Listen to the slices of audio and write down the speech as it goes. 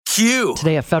Q.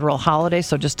 Today, a federal holiday,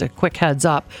 so just a quick heads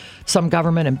up. Some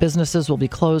government and businesses will be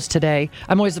closed today.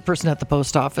 I'm always the person at the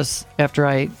post office after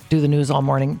I do the news all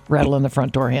morning, rattling the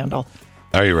front door handle.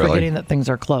 Are you really? Forgetting that things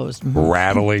are closed.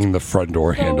 Rattling the front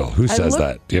door handle. Who says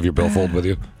that? Do you have your billfold with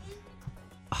you?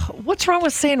 What's wrong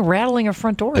with saying rattling a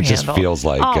front door It handle? just feels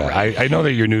like... Right. I know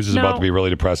that your news is about to be really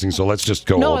depressing, so let's just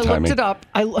go old-timey. No,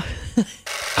 I looked it up.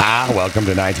 Welcome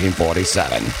to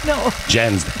 1947. No.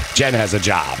 Jen has a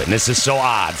job, and this is so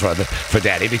odd for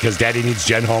Daddy because Daddy needs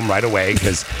Jen home right away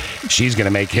because she's going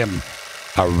to make him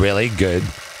a really good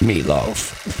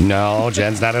meatloaf. No,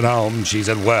 Jen's not at home. She's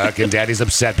at work, and Daddy's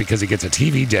upset because he gets a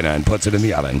TV dinner and puts it in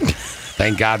the oven.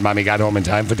 Thank God Mommy got home in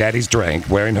time for Daddy's drink,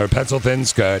 wearing her pencil-thin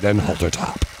skirt and halter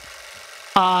top.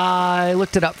 I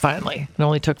looked it up finally. It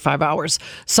only took 5 hours.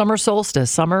 Summer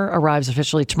solstice. Summer arrives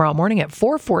officially tomorrow morning at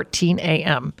 4:14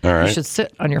 a.m. All right. You should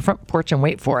sit on your front porch and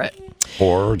wait for it.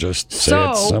 Or just say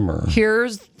it's summer.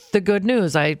 Here's the good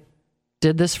news. I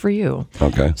did this for you.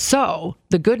 Okay. So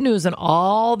the good news in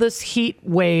all this heat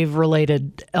wave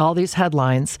related, all these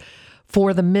headlines,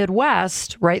 for the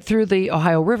Midwest, right through the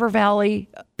Ohio River Valley,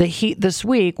 the heat this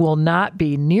week will not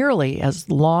be nearly as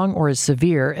long or as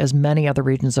severe as many other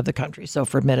regions of the country. So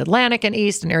for Mid-Atlantic and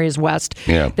East and areas West,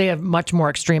 they have much more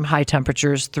extreme high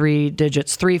temperatures, 3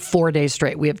 digits, 4 days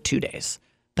straight. We have 2 days.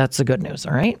 That's the good news,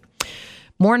 all right?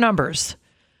 More numbers.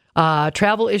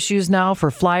 Travel issues now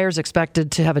for flyers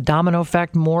expected to have a domino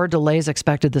effect. More delays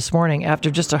expected this morning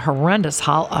after just a horrendous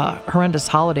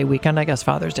holiday weekend. I guess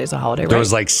Father's Day is a holiday, right? There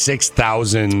was like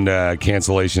 6,000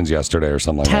 cancellations yesterday or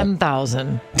something like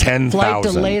 10,000. 10,000. Flight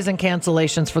delays and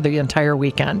cancellations for the entire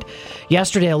weekend.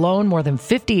 Yesterday alone, more than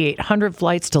 5,800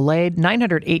 flights delayed,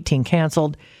 918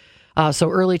 canceled. So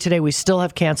early today, we still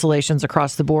have cancellations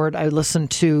across the board. I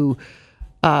listened to...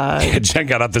 Jen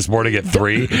got up this morning at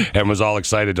 3 and was all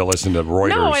excited to listen to Reuters.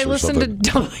 No, I listened to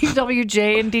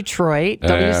WWJ in Detroit,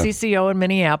 WCCO in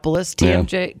Minneapolis,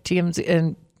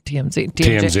 TMZ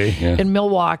in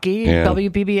Milwaukee,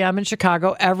 WBBM in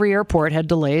Chicago. Every airport had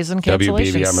delays and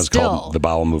cancellations. WBBM is called the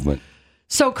bowel movement.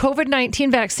 So COVID-19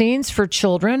 vaccines for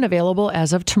children available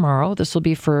as of tomorrow. This will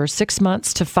be for 6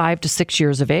 months to 5 to 6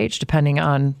 years of age, depending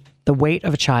on the weight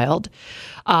of a child.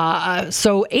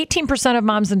 So 18% of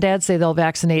moms and dads say they'll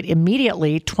vaccinate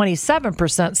immediately.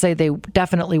 27% say they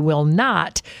definitely will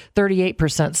not.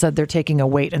 38% said they're taking a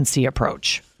wait-and-see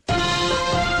approach.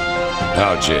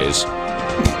 Oh, jeez.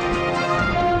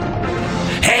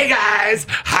 Hey, guys.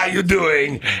 How you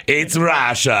doing? It's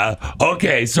Russia.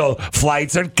 Okay, so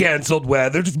flights are canceled.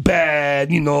 Weather's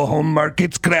bad. Home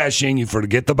market's crashing. You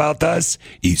forget about us?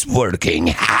 It's working.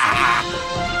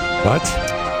 What?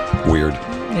 Weird.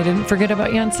 They didn't forget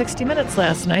about you on 60 Minutes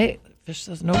last night. Fish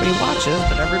says nobody watches,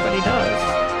 but everybody does.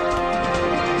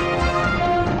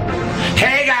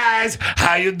 Hey guys,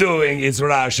 how you doing? It's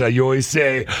Russia. You always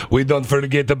say we don't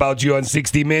forget about you on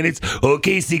 60 Minutes.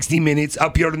 Okay, 60 Minutes,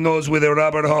 up your nose with a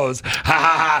rubber hose. Ha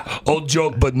ha ha. Old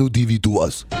joke, but new TV to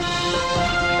us.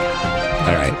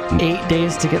 All right. 8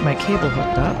 days to get my cable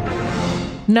hooked up.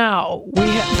 Now, we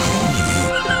have...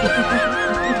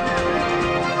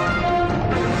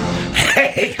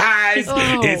 Hey guys,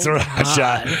 it's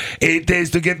Russia. God. 8 days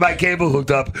to get my cable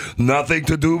hooked up. Nothing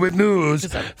to do with news.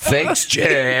 Thanks,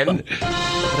 Jen.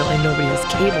 Evidently nobody has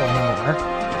cable anymore.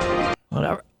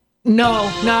 Whatever. No.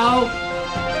 Oh, God.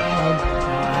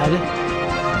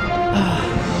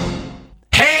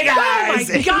 Hey guys,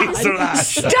 oh my God. it's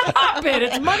Russia. Stop it.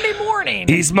 It's Monday morning.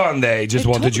 It's Monday. Just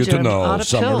wanted you to know.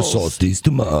 Summer solstice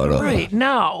tomorrow. Right,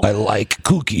 now. I like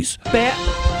cookies.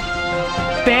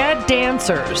 Bad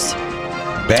dancers.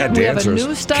 Bad dancers. We have a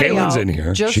new study Kaylin's out in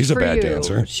here. just She's a for bad you.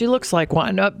 dancer. She looks like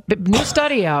one. New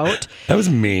study out. That was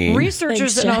mean.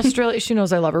 Researchers in Australia, she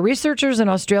knows I love her. Researchers in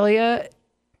Australia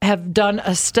have done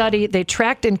a study. They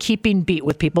tracked and keeping beat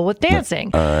with people with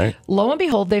dancing. All right. Lo and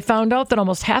behold, they found out that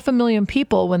almost 500,000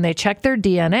 people, when they checked their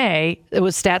DNA, it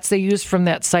was stats they used from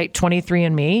that site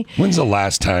 23andMe. When's the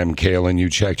last time, Kaylin, you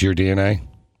checked your DNA?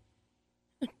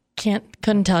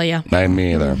 Couldn't tell you.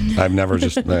 Me either. I've never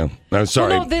just. No,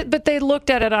 sorry. Well, no, but they looked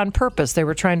at it on purpose. They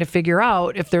were trying to figure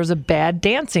out if there's a bad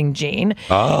dancing gene.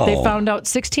 Oh. They found out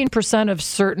 16% of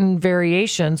certain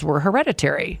variations were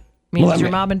hereditary. Means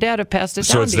your mom and dad have passed it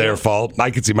down. So it's their fault.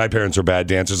 I can see my parents are bad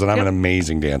dancers, and I'm an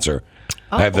amazing dancer.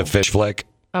 Oh. I have the fish flick.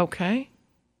 Okay.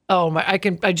 Oh my! I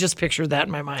just pictured that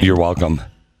in my mind. You're welcome.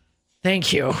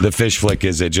 Thank you. The fish flick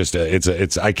is I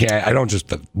don't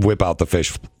just whip out the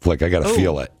fish flick. I got to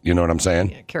feel it. You know what I'm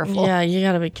saying? Yeah, careful. Yeah, you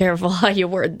got to be careful how you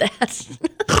word that.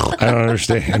 I don't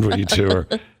understand what you two are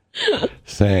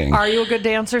saying. Are you a good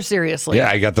dancer? Seriously?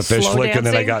 Yeah, I got the fish flick, and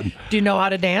then I got. Do you know how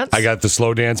to dance? I got the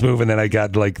slow dance move, and then I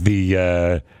got like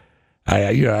the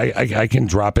I can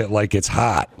drop it like it's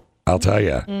hot. I'll tell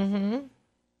you.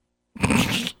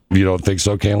 You don't think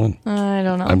so, Kaylin? I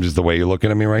don't know. I'm just the way you're looking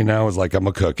at me right now is like I'm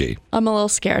a cookie. I'm a little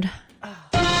scared.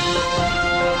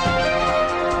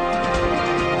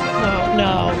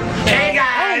 No. Hey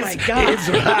guys, Oh my God. it's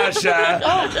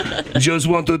Rasha. Just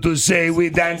wanted to say we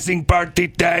dancing party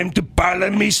time to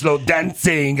parlor me slow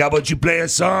dancing. How about you play a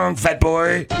song, fat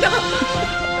boy?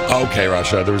 Okay,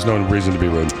 Rasha, there was no reason to be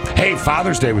rude. Hey,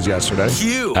 Father's Day was yesterday.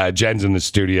 Cute. Jen's in the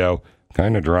studio.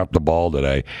 Kind of dropped the ball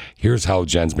today. Here's how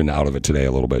Jen's been out of it today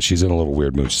a little bit. She's in a little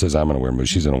weird mood. She says, I'm in a weird mood.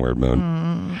 She's in a weird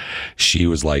mood. She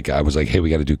was like, I was like, hey, we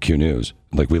got to do Q News.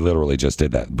 Like, we literally just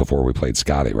did that before we played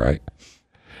Scotty, right?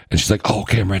 And she's like, oh,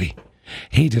 okay, I'm ready.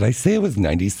 Hey, did I say it was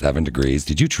 97 degrees?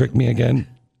 Did you trick me again?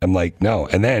 I'm like, no.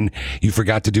 And then you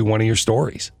forgot to do one of your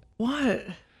stories. What?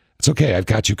 It's okay. I've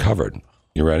got you covered.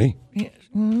 You ready?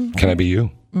 Can I be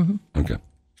you? Okay.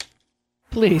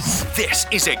 Please. This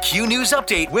is a Q News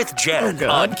Update with Jen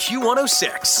on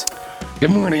Q106. Good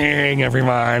morning,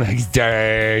 everyone. It's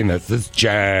Jane. This is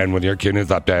Jen with your Q News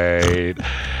Update.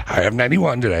 I have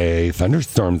 91 today.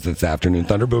 Thunderstorms this afternoon.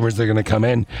 Thunder boomers are going to come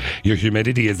in. Your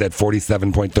humidity is at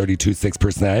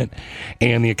 47.326%,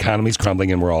 and the economy's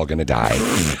crumbling, and we're all going to die.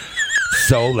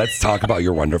 So let's talk about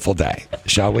your wonderful day,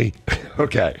 shall we?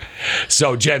 Okay.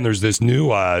 So, Jen, there's this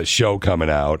new show coming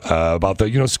out about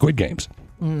the Squid Games.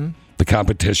 The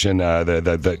competition,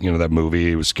 that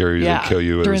movie, it was scary to kill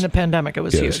you. During the pandemic, it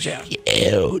was huge. Yeah.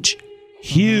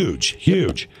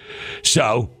 Huge.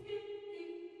 So,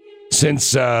 since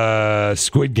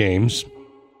Squid Games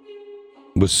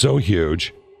was so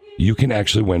huge, you can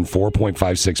actually win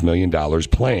 $4.56 million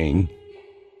playing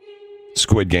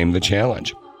Squid Game: The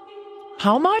Challenge.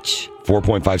 How much?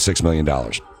 $4.56 million.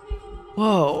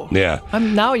 Whoa. Yeah.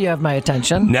 Now you have my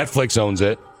attention. Netflix owns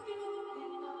it.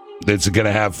 It's going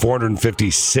to have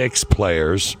 456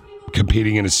 players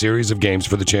competing in a series of games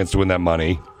for the chance to win that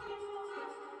money.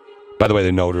 By the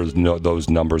way, those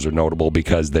numbers are notable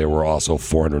because there were also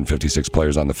 456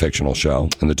 players on the fictional show,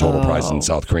 and the total prize in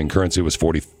South Korean currency was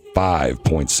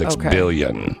 $45.6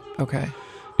 billion. Okay.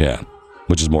 Yeah,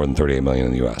 which is more than $38 million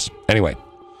in the U.S. Anyway,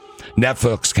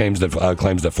 Netflix claims that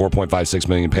 $4.56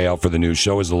 million payout for the new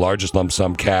show is the largest lump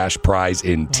sum cash prize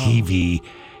in TV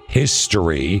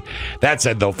history. That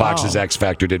said, though, Fox's X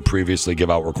Factor did previously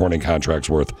give out recording contracts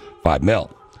worth $5 million.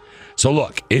 So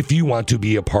look, if you want to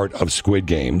be a part of Squid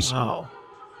Games, and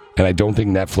I don't think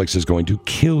Netflix is going to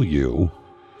kill you,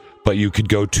 but you could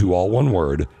go to, all one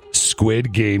word,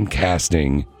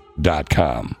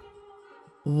 squidgamecasting.com.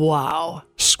 Wow.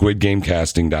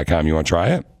 Squidgamecasting.com. You want to try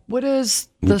it? What is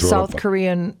the South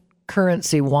Korean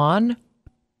currency? Won?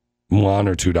 Won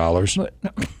or $2?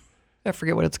 I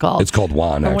forget what it's called. It's called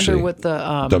won, actually. I wonder what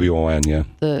the W-O-N, yeah.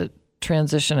 The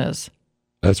transition is.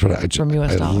 That's what from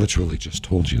US dollars. I literally just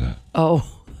told you that. Oh.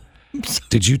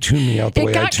 Did you tune me out the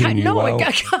way I tuned you out? No,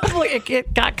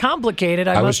 it got complicated.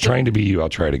 I was trying to be you. I'll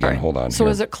try it again. Right. Hold on. So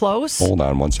is it close? Hold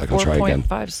on one second. I'll try again.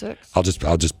 4.56.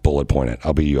 I'll just bullet point it.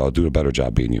 I'll be you. I'll do a better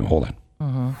job being you. Hold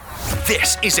on.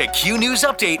 This is a Q News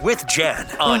Update with Jen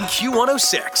on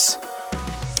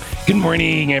Q106. Good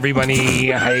morning,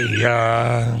 everybody.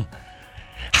 I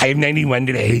have 91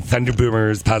 today. Thunder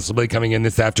boomers possibly coming in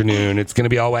this afternoon. It's going to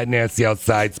be all wet and nasty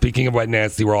outside. Speaking of wet and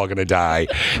nasty, we're all going to die.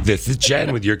 This is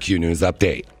Jen with your Q News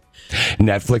Update.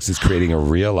 Netflix is creating a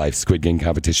real-life Squid Game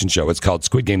competition show. It's called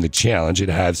Squid Game: The Challenge. It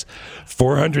has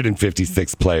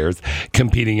 456 players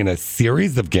competing in a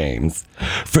series of games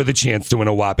for the chance to win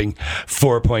a whopping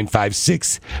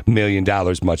 $4.56 million,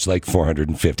 much like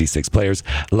 456 players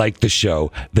like the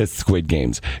show, The Squid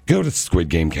Games. Go to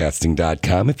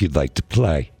squidgamecasting.com if you'd like to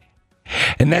play.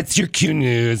 And that's your Q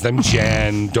News. I'm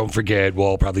Jen. Don't forget, we'll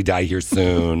all probably die here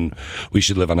soon. We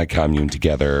should live on a commune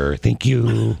together. Thank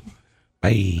you.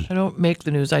 Bye. I don't make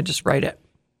the news. I just write it.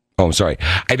 Oh, I'm sorry.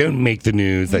 I don't make the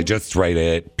news. I just write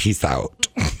it. Peace out.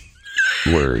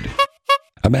 Word.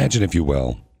 Imagine, if you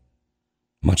will,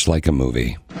 much like a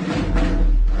movie.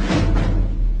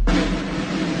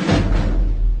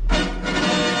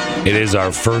 It is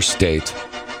our first date.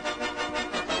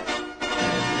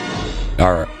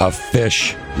 Our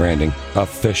official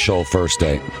first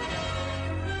date.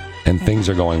 And things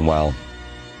are going well.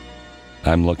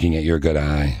 I'm looking at your good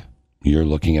eye. You're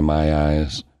looking in my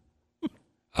eyes.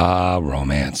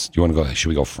 Romance. Do you want to go? Should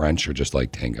we go French or just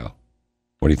like tango?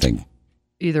 What do you think?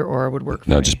 Either or would work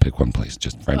for me. No, just pick one, please.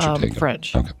 Just French or tango.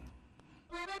 French. Okay.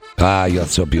 You're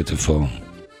so beautiful.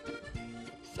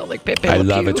 So like Pepe I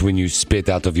love it when you spit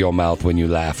out of your mouth when you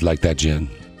laugh like that, Jen.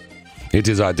 It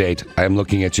is our date. I'm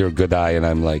looking at your good eye and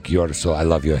I'm like, I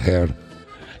love your hair,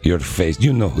 your face.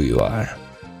 You know who you are.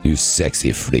 You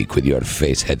sexy freak with your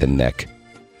face, head, and neck.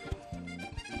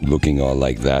 Looking all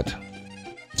like that.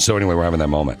 So anyway, we're having that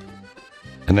moment.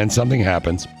 And then something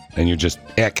happens, and you're just,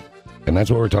 ick. And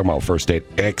that's what we're talking about, first date.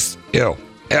 X, ew,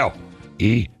 L,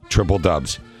 E, triple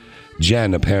dubs.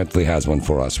 Jen apparently has one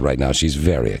for us right now. She's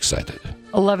very excited.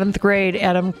 11th grade,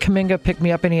 Adam Kaminga picked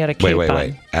me up and he had a cape on.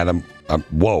 Wait. Adam,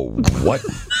 whoa, what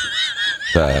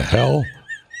the hell?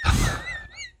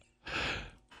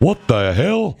 What the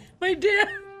hell? My dad.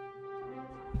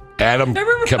 Adam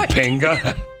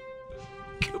Kapinga?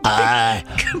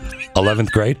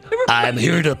 11th grade? I'm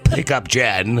here to pick up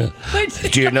Jen.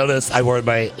 Do you notice I wore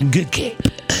my good cape?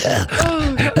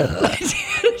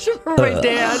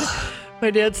 My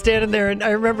dad standing there, and I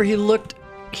remember he looked.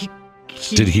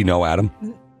 Did he know Adam?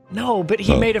 No, but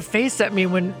he made a face at me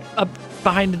when up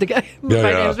behind the guy.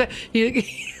 Yeah.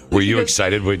 Were you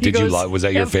excited? Was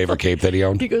that your favorite cape that he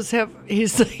owned? He goes, have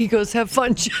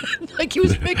fun, Jen. Like he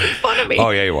was making fun of me. Oh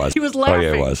yeah, he was. He was laughing. Oh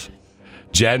yeah, he was.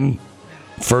 Jen,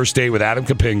 first date with Adam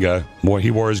Kapinga.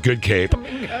 He wore his good cape.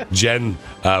 Jen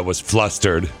was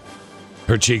flustered.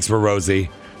 Her cheeks were rosy.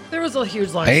 There was a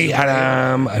huge line. Hey,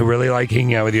 Adam, I really like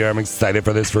hanging out with you. I'm excited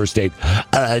for this first date.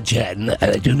 Jen,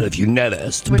 I don't know if you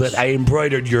noticed, but I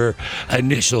embroidered your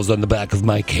initials on the back of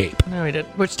my cape. No, he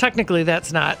didn't. Which technically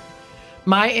that's not.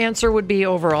 My answer would be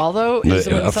overall, though. Is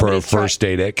For a first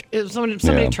date ick? If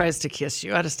somebody tries to kiss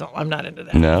you, I'm not into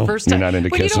that. No? First You're time. not into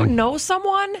when kissing? you don't know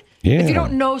someone, Yeah. if you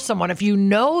don't know someone, if you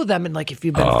know them and like if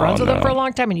you've been friends with them for a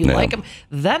long time and you like them,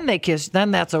 then they kiss, then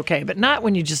that's okay. But not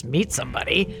when you just meet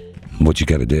somebody. What you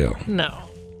got to do? No.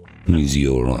 Is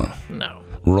you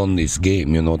run this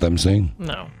game, you know what I'm saying?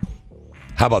 No.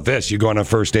 How about this? You go on a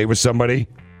first date with somebody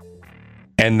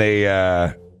and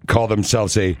they call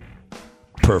themselves a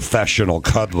professional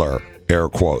cuddler, air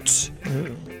quotes.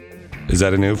 Is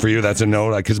that a no for you? That's a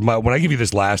no? Because when I give you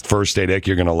this last first date ick,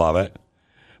 you're going to love it.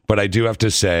 But I do have to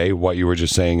say what you were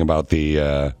just saying about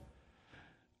the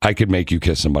I could make you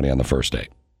kiss somebody on the first date.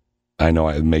 I know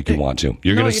I'd make you want to.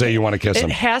 You're going to say you want to kiss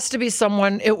them. It has to be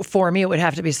someone, for me, it would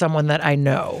have to be someone that I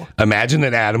know. Imagine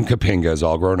that Adam Kapinga is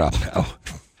all grown up now.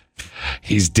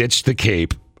 He's ditched the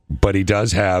cape, but he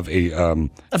does have a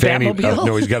fanny.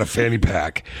 No, he's got a fanny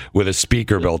pack with a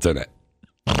speaker built in it.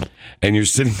 And you're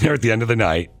sitting there at the end of the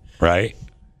night, right?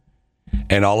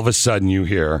 And all of a sudden you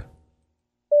hear,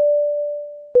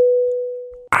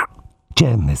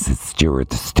 Jen, this is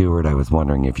Stuart. Stuart, I was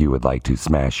wondering if you would like to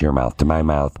smash your mouth to my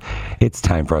mouth. It's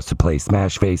time for us to play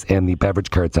Smash Face, and the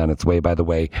beverage cart's on its way. By the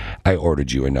way, I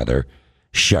ordered you another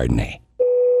Chardonnay.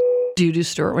 Do you do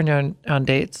Stuart when you're on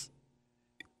dates?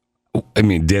 I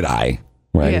mean, did I?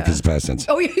 Right? Yeah. Because past tense.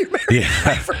 Oh, yeah, you're married. Yeah.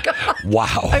 I forgot.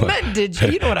 Wow. I meant, did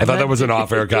you? You know what I meant. thought that was an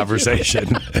off-air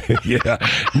conversation. Yeah.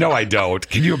 No, I don't.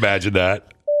 Can you imagine that?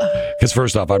 Because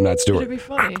first off, I'm not Stuart. It'd be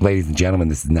funny. Ladies and gentlemen,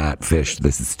 this is not Fish.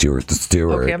 This is Stuart the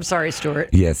Steward. Okay, I'm sorry, Stuart.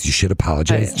 Yes, you should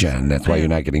apologize, Jen. That's why you're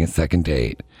not getting a second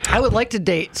date. I would like to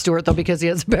date Stuart, though, because he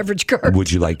has a beverage cart.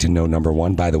 Would you like to know number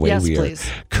one? By the way, Yes, we please.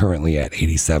 are currently at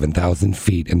 87,000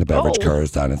 feet, and the beverage car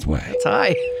is on its way. It's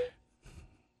high.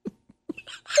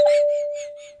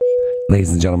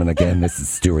 Ladies and gentlemen, again, this is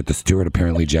Stuart the Steward.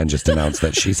 Apparently, Jen just announced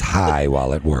that she's high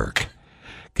while at work.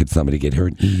 Could somebody get her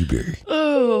an Uber?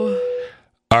 Oh.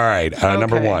 All right,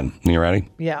 number Okay. one. You ready?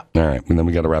 Yeah. All right, and then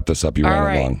we got to wrap this up. You ran All it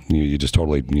right. long. You just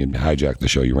totally hijacked the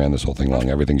show. You ran this whole thing long.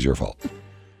 Everything's your fault.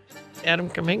 Adam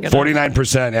Kaminga.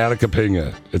 49% Adam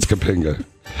Kapinga. It's Kapinga.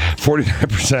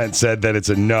 49% said that it's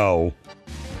a no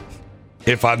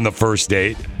if on the first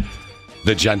date,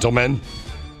 the gentleman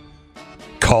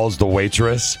calls the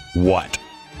waitress what?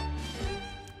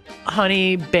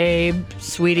 Honey, babe,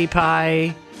 sweetie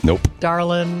pie, Nope.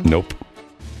 darling. Nope.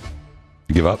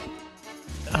 You give up?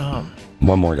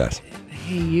 One more, guys.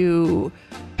 Hey, you.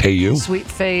 Hey, you? Sweet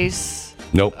face.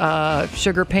 Nope.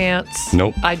 Sugar pants.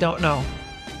 Nope. I don't know.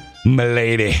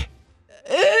 Milady.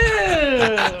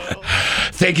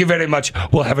 Thank you very much.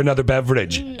 We'll have another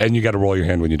beverage. And you got to roll your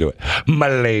hand when you do it.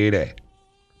 Milady.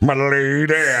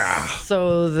 Milady.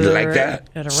 So You like that?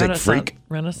 at a Sick freak?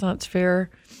 Renaissance fair.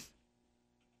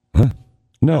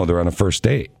 No, they're on a first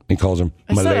date. He calls them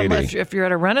I said Milady. if you're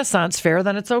at a Renaissance fair,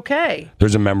 then it's okay.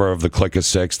 There's a member of the Clique of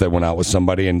Six that went out with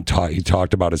somebody and he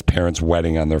talked about his parents'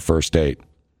 wedding on their first date.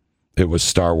 It was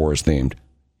Star Wars themed.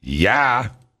 Yeah.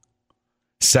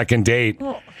 Second date.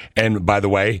 And by the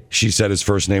way, she said his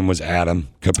first name was Adam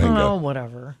Kapinga. Oh,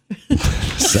 whatever.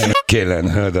 Sam Killen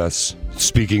heard us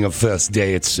speaking of first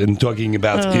dates and talking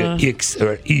about icks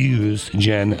or ews,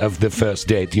 Jen, of the first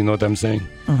date. You know what I'm saying?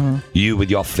 Mm-hmm. You with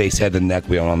your face, head, and neck,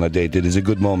 we are on a date. It is a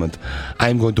good moment.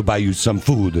 I'm going to buy you some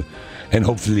food, and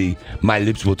hopefully my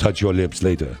lips will touch your lips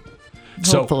later.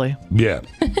 Hopefully. Yeah.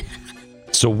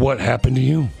 So what happened to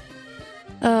you?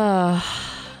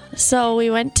 So we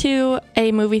went to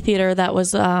a movie theater that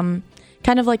was kind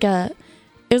of like it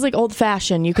was like old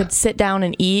fashioned. You could sit down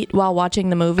and eat while watching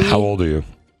the movie. How old are you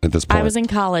at this point? I was in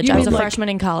college. You I was a mean like- freshman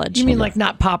in college. You mean like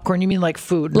not popcorn? You mean like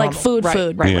food? Like normal. food, Right,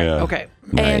 food. Right, Yeah. right. Okay.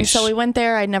 And Nice. so we went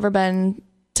there. I'd never been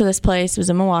to this place. It was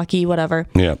in Milwaukee, whatever.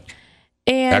 Yeah.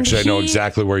 And Actually, I know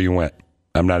exactly where you went.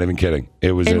 I'm not even kidding.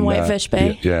 It was in Whitefish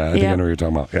Bay. Yeah, I think Yeah. I know what you're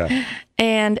talking about. Yeah.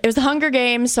 And it was the Hunger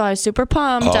Games, so I was super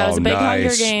pumped. I was a big Hunger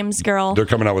nice. Games girl. They're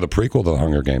coming out with a prequel to the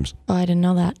Hunger Games. Oh, I didn't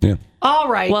know that. Yeah. All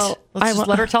right. Well, let's just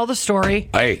let her tell the story.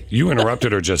 Hey, you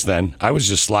interrupted her just then. I was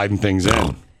just sliding things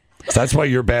in. That's why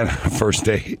you're bad on a first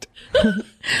date.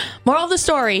 Moral of the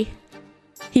story: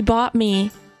 he bought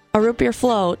me a root beer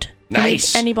float.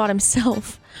 Nice. And he bought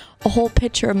himself a whole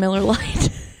pitcher of Miller Lite.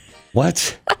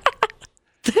 What?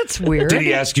 That's weird. Did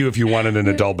he ask you if you wanted an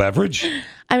adult beverage?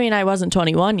 I mean, I wasn't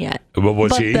 21 yet. What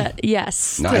was but he?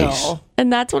 Yes. Nice. Still.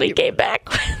 And that's what he came back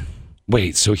with.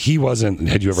 Wait, so he wasn't.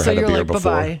 Had you ever So had a you're beer like,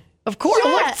 before? bye-bye. Of course.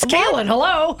 Yeah, Look, it's Kaylin.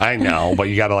 Hello. I know, but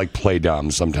you got to like play dumb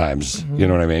sometimes. You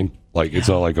know what I mean? Like, it's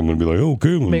not like I'm going to be like, oh,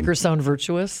 good. Make her sound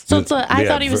virtuous. So it's I Yeah,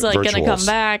 thought he was like going to come virtuals.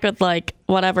 back with like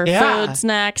whatever Yeah. food,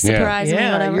 snacks, Yeah. surprise me,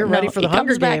 Yeah, whatever. you're ready No, for the he comes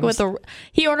Hunger back Games. with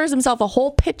he orders himself a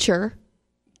whole pitcher.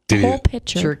 Did Whole he,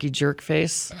 pitcher. Jerky jerk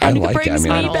face. I And he like it. I brings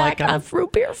mean, I me don't back like a him.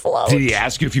 root beer float. did he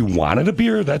ask you if you wanted a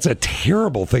beer? That's a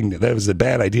terrible thing. That was a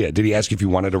bad idea. Did he ask you if you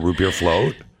wanted a root beer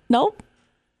float? Nope.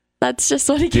 That's just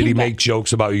what he Did came he back. make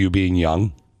jokes about you being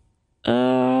young?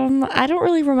 I don't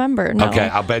really remember. No. Okay,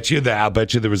 I'll bet you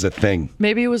there was a thing.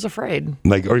 Maybe he was afraid.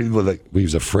 Like, or like, he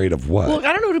was afraid of what? Well,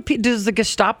 I don't know. Does the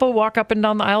Gestapo walk up and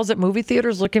down the aisles at movie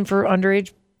theaters looking for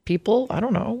underage people? I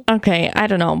don't know. Okay, I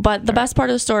don't know. But the best part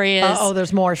of the story is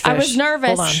There's more fish. I was Hold on.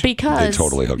 nervous because They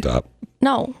totally hooked up.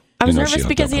 No. I was You know she nervous hooked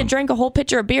because up he on had drank a whole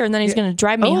pitcher of beer and then he's going to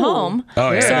drive me home.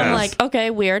 Oh, So I'm yes. like, okay,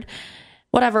 weird.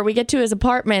 Whatever. We get to his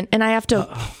apartment and I have to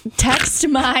text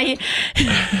my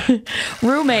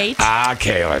roommate.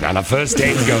 Kaylin, on a first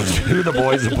date, goes to the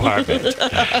boys' apartment.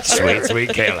 Sweet, sweet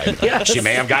Kaylin. Yes. She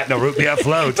may have gotten a root beer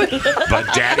float, but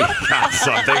Daddy got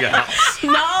something else.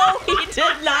 No, he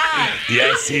did not.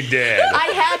 Yes, he did. I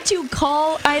had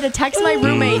to text my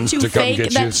roommate to to come fake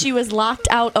get that you. she was locked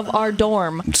out of our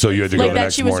dorm. So you had to go Like the that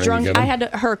next she was morning drunk. and get I him?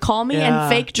 had her call me Yeah. and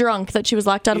fake drunk that she was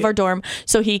locked out of our dorm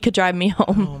so he could drive me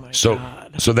home.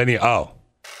 So then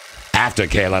after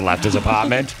Kaylin left his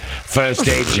apartment, first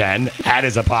date Jen at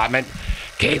his apartment,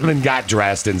 Caitlin got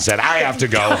dressed and said, I have to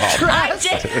go home. I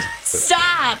did.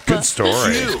 Stop. Good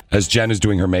story. As Jen is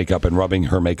doing her makeup and rubbing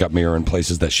her makeup mirror in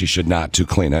places that she should not to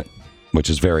clean it, which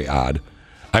is very odd,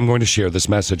 I'm going to share this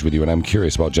message with you, and I'm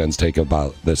curious about Jen's take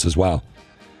about this as well.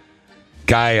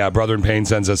 Guy, Brother in Pain,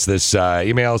 sends us this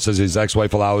email. It says his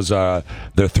ex-wife allows their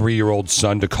 3-year-old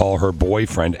son to call her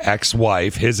boyfriend.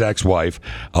 His ex-wife,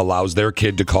 allows their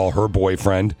kid to call her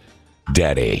boyfriend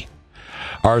Daddy.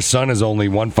 Our son has only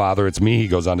one father. It's me, he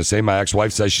goes on to say. My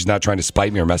ex-wife says she's not trying to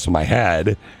spite me or mess with my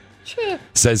head.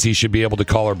 Says he should be able to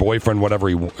call her boyfriend whatever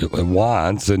he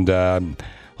wants. And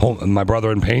my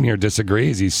brother in Pain here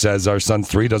disagrees. He says our son's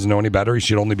 3, doesn't know any better. He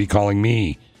should only be calling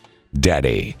me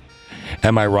Daddy.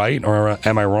 Am I right or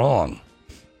am I wrong?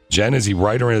 Jen, is he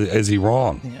right or is he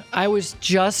wrong? I was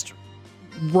just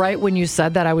right when you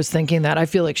said that. I was thinking that. I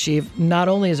feel like she, not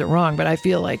only is it wrong, but I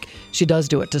feel like she does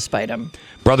do it to spite him.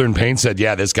 Brother in Pain said,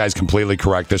 yeah, this guy's completely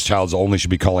correct. This child only should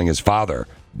be calling his father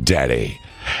Daddy.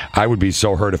 I would be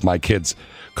so hurt if my kids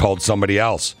called somebody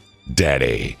else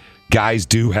Daddy. Guys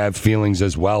do have feelings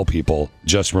as well, people.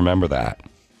 Just remember that.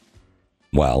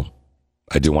 Well,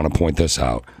 I do want to point this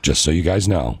out, just so you guys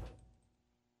know.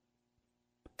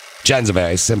 Jen's a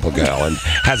very simple girl and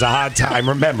has a hard time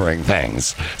remembering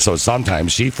things. So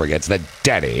sometimes she forgets that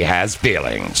Daddy has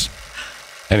feelings.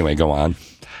 Anyway, go on.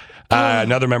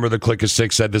 Another member of the Click of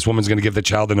Six said this woman's going to give the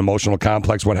child an emotional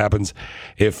complex. What happens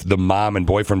if the mom and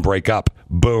boyfriend break up?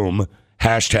 Boom.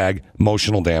 Hashtag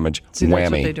emotional damage. See, that's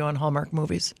what Whammy. they do on Hallmark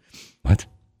movies. What?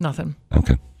 Nothing.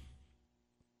 Okay.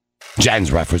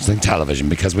 Jen's referencing television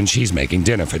because when she's making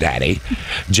dinner for Daddy,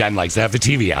 Jen likes to have the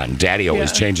TV on. Daddy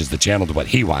always changes the channel to what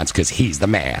he wants because he's the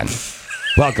man.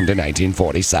 Welcome to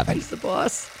 1947. He's the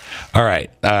boss. All right.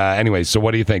 Anyway, so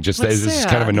what do you think? Just That's is this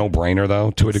kind of a sad. no-brainer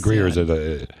though, to a degree, or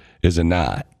is it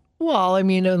not? Well, I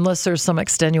mean, unless there's some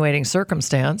extenuating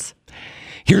circumstance.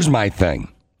 Here's my thing.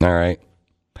 All right.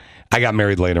 I got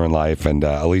married later in life, and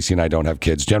Alicia and I don't have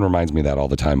kids. Jen reminds me of that all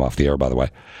the time off the air, by the way,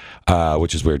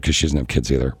 which is weird because she doesn't have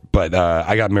kids either. But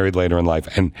I got married later in life,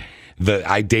 and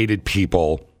I dated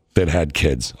people that had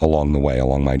kids along the way,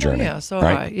 along my journey. yeah, so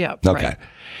right? I. Yeah. Okay. Right.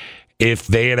 If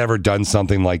they had ever done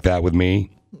something like that with me,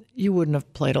 you wouldn't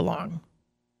have played along.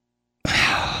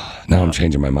 Now I'm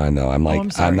changing my mind, though. I'm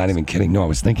like, sorry. I'm not even kidding. No, I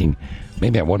was thinking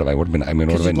maybe I would have. I would have been. I mean,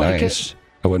 it would have been like nice.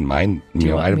 I wouldn't mind, you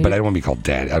know. want me But to- I don't want to be called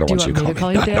Daddy. I don't Do you want you to want me to call call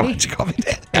me. you I don't Daddy? want you to call me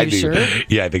Daddy. Are I you do. sure?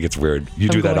 Yeah, I think it's weird. You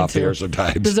do that going off the to. air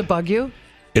sometimes. Does it bug you?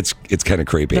 It's kind of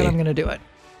creepy. Then I'm going to do it.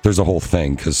 There's a whole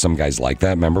thing because some guys like that.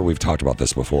 Remember, we've talked about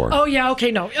this before. Oh, yeah. Okay,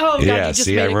 no. Oh, God, yeah. you just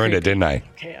See, made I ruined it, creepy. didn't I?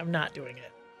 Okay, I'm not doing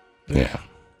it. Yeah.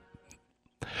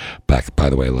 By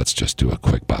the way, let's just do a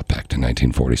quick bop back to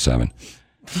 1947.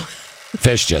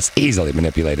 Fish just easily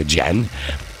manipulated Jen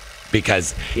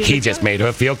because he just made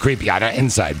her feel creepy on her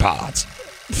inside parts.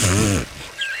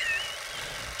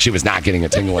 She was not getting a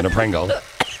tingle and a pringle.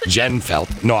 Jen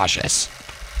felt nauseous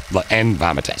and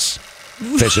vomitous.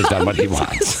 Fish has done what he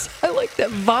wants. I like that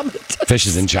vomit. Fish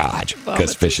is in charge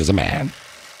because Fish is a man.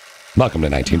 Welcome to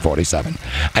 1947.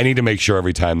 I need to make sure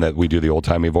every time that we do the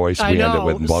old-timey voice, I we end it know.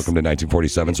 with Welcome to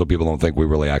 1947 so people don't think we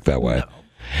really act that way. No.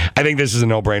 I think this is a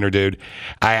no-brainer, dude.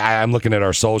 I'm looking at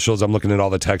our socials. I'm looking at all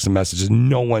the texts and messages.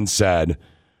 No one said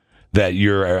that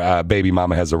your baby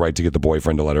mama has the right to get the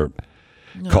boyfriend to let her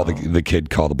call the kid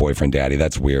call the boyfriend daddy.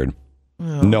 That's weird.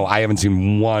 No, I haven't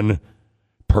seen one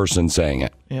person saying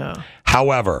it. Yeah.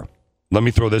 However, let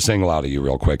me throw this angle out at you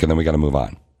real quick, and then we got to move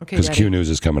on. Okay, Because ready? Q News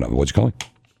is coming up. What'd you call it?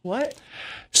 What?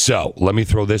 So let me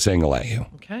throw this angle at you.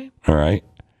 Okay. All right.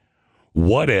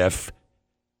 What if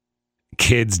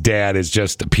kid's dad is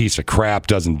just a piece of crap,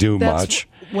 doesn't do much?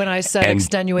 When I said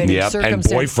extenuating and circumstance.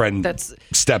 boyfriend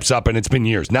steps up, and it's been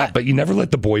years. But you never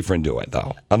let the boyfriend do it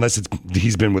though, unless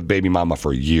he's been with baby mama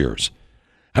for years.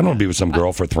 I don't want to be with some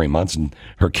girl for 3 months and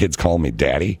her kids call me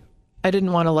daddy. I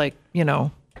didn't want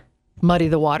to muddy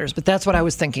the waters, but that's what I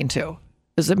was thinking too.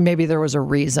 Is that maybe there was a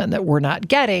reason that we're not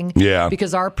getting? Yeah.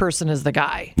 Because our person is the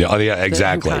guy. Yeah,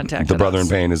 exactly. contacted The brother us. in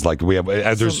pain is like we have.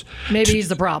 There's So maybe he's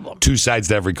the problem. two sides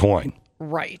to every coin.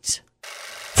 Right.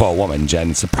 For a woman,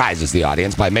 Jen surprises the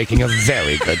audience by making a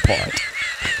very good point.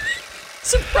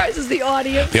 Surprises the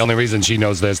audience. The only reason she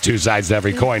knows there's two sides to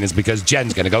every coin is because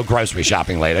Jen's going to go grocery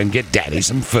shopping later and get daddy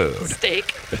some food.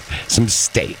 Steak. Some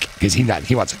steak. Because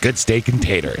he wants a good steak and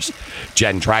taters.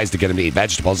 Jen tries to get him to eat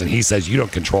vegetables, and he says, "You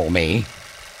don't control me."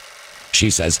 She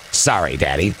says, "Sorry,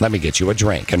 daddy. Let me get you a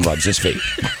drink," and rubs his feet.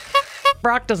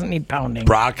 Brock doesn't need pounding.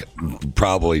 Brock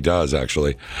probably does,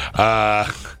 actually.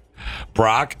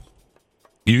 Brock,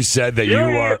 you said that You don't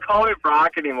you need are... to call me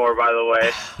Brock anymore, by the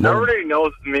way. Everybody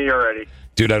knows me already.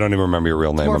 Dude, I don't even remember your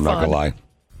real name. more I'm not going to lie.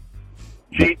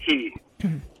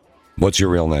 JT. What's your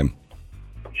real name?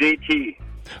 JT.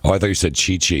 Oh, I thought you said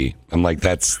Chi-Chi. I'm like,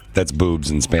 that's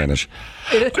boobs in Spanish.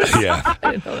 Yeah.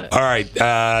 All right,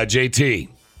 JT,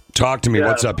 talk to me. Yeah.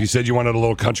 What's up? You said you wanted a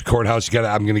little country courthouse.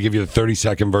 I'm going to give you the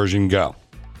 30-second version. Go.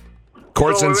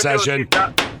 Court's So in we went to go session.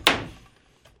 see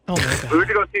Oh my God. We went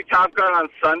to go see Top Gun on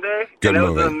Sunday. Good and it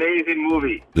was movie. an amazing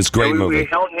movie. It's a great And movie. We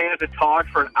held hands and talked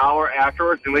for an hour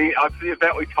afterwards. And leading up to the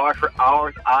event, we talked for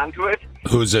hours onto it.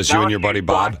 Who's this? You Now and your she's buddy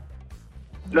Bob?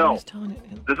 No, He's telling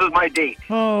it. this is my date.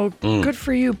 Oh, Mm. good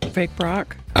for you, fake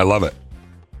Brock. I love it.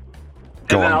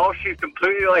 Go And on. now she's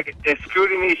completely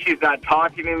excluding me. She's not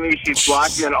talking to me. She's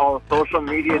blocking me on all the social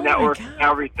media my networks, God.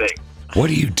 everything. What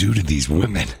do you do to these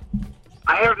women?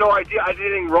 I have no idea. I did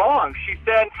anything wrong. She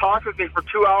sat and talked with me for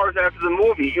 2 hours after the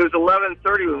movie. It was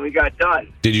 11:30 when we got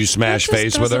done. Did you smash That just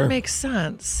face with doesn't her? make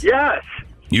sense. Yes.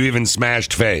 You even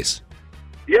smashed face,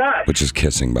 Yes. which is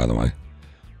kissing, by the way.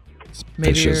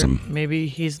 Fascism. Maybe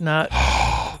he's not.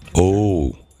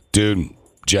 Oh, dude,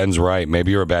 Jen's right.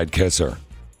 Maybe you're a bad kisser.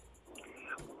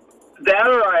 That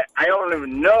or I don't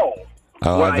even know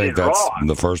what I think did that's wrong.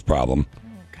 the first problem.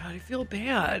 God, I feel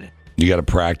bad. You got to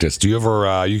practice. Do you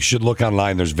ever? You should look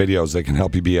online. There's videos that can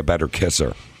help you be a better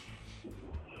kisser.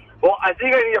 Well, I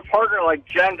think I need a partner like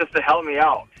Jen just to help me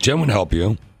out. Jen would help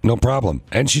you, no problem.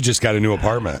 And she just got a new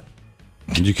apartment.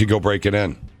 You could go break it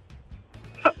in.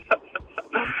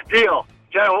 Deal.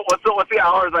 Jen, what's the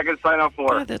hours I can sign up for?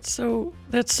 God, that's so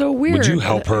weird. Would you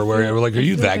help her? Are I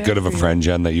you feel that bad good of a for you. friend,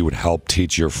 Jen, that you would help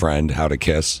teach your friend how to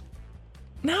kiss?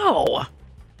 No.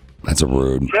 That's a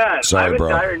rude. Jen, Sorry, I'm in bro.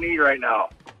 dire need right now.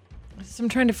 I'm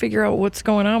trying to figure out what's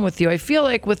going on with you. I feel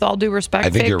like, with all due respect, I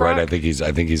think fake you're right. Brock,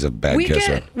 I think he's a bad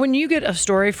kisser. when you get a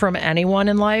story from anyone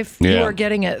in life, you Yeah. are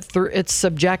getting it through. It's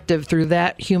subjective through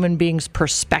that human being's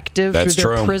perspective, That's through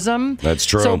their true. prism. That's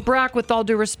true. So, Brock, with all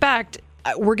due respect,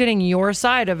 we're getting your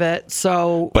side of it.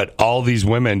 So, But all these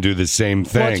women do the same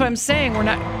thing. well, that's what I'm saying. We're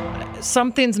not.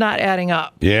 Something's not adding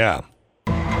up. Yeah.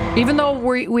 Even though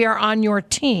we are on your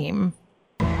team.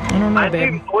 I don't know, I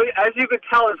babe. think, as you could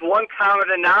tell, there's one common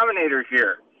denominator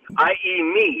here, i.e.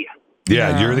 me.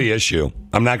 Yeah, you're the issue.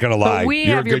 I'm not going to lie. But we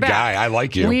You're have a your good back. guy. I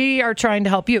like you. We are trying to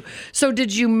help you. So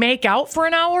did you make out for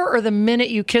an hour, or the minute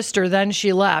you kissed her, then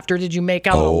she left, or did you make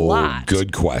out a lot?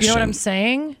 Good question. You know what I'm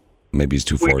saying? Maybe he's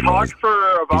too We forward. talked for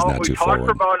He's about not too forward.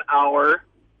 an hour,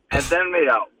 and then made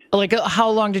out. Like, how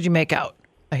long did you make out?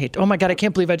 Oh my God, I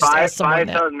can't believe I just asked someone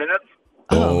that. 7 minutes.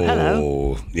 Oh,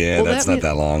 hello. Yeah, Well, that's that not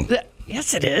that long.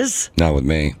 Yes, it is. Not with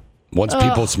me. Once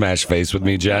people smash face with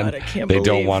me, Jen, God, I can't they don't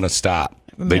believe- want to stop.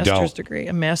 A They master's don't.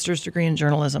 a master's degree in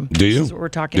journalism. Do you? This is what we're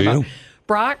talking Do about. you?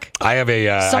 Brock, I have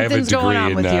a Something's going on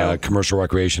degree with in you. commercial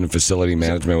recreation and facility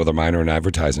management with a minor in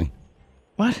advertising.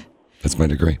 what? That's my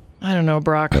degree. I don't know,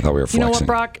 Brock. I thought we were You know what, flexing.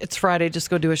 Brock? It's Friday. Just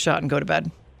go do a shot and go to bed.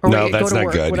 Or No, wait, that's go to not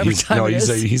work, good. Whatever time it is.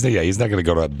 He's not going to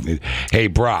go to. Hey,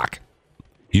 Brock,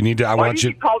 you need to. I Why want do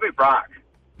you you call me Brock?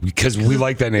 because we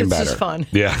like that name It's better. just fun.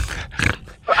 Yeah.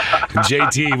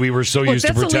 JT, we were so used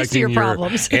to that's the least of protecting your your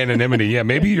problems. anonymity. Yeah,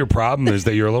 maybe your problem is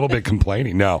that you're a little bit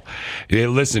complaining. No.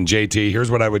 Listen, JT, here's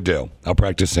what I would do. I'll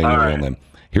practice saying your real name.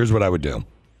 Here's what I would do.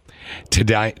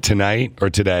 Tonight or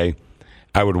today,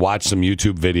 I would watch some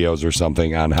YouTube videos or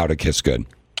something on how to kiss good.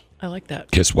 I like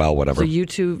that. Kiss well, whatever. There's a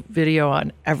YouTube video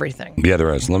on everything. Yeah,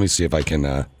 there is. Let me see if I can.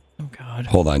 Oh God.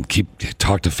 Hold on.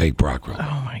 Talk to fake Brock real quick.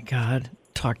 Oh my God.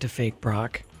 Talk to fake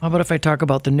Brock. How about if I talk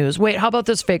about the news? Wait, how about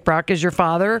this, fake Brock? Is your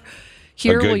father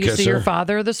here? A good Will you see kisser? your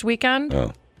father this weekend?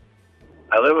 Oh.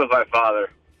 I live with my father.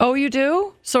 Oh, you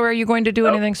do? So are you going to do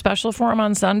anything special for him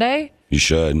on Sunday? You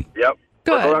should. Yep.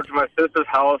 Good. We're going up to my sister's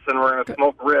house, and we're going to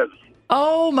smoke ribs.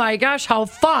 Oh my gosh, how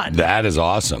fun. That is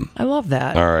awesome. I love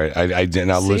that. All right, I did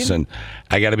now. See? Listen,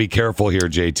 I got to be careful here,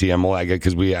 JT.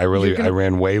 Because I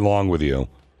ran way long with you.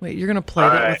 Wait, you're going to play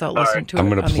that right, without all listening right. to it I'm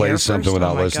going on to the play air something first?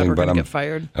 without Oh my listening, God, we're but gonna I'm get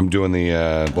fired. I'm doing the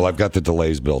I've got the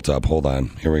delays built up. Hold on,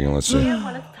 here we go. Let's see. Today I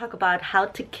wanted to talk about how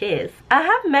to kiss. I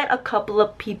have met a couple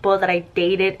of people that I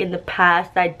dated in the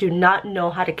past that do not know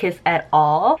how to kiss at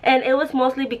all. And it was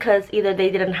mostly because either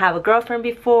they didn't have a girlfriend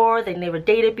before, they never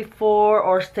dated before,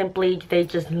 or simply they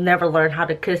just never learned how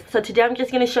to kiss. So today I'm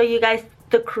just going to show you guys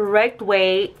the correct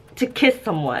way to kiss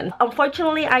someone.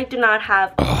 Unfortunately, I do not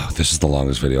have... Oh, this is the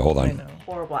longest video. Hold on.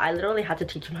 Horrible. I literally had to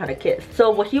teach him how to kiss. So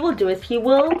what he will do is he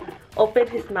will open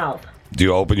his mouth. Do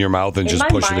you open your mouth and In just my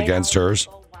push it mind, against I was hers?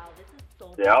 like, oh, wow, this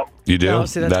is so Yep. You do? No,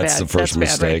 see, that's the bad. first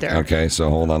That's bad right mistake. there. Okay, so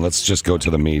hold on. Let's just go to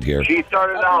the meat here. She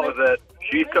started out with it.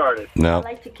 She started. I No.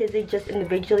 like to kiss it just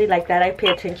individually like that. I pay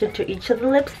attention to each of the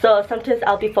lips. So sometimes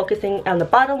I'll be focusing on the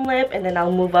bottom lip and then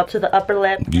I'll move up to the upper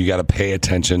lip. You got to pay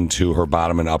attention to her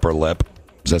bottom and upper lip.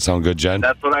 Does that sound good, Jen?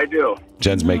 That's what I do.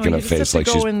 Jen's making No, a you just have face to like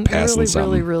go she's in passing really,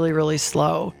 something. really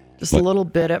slow. Just a little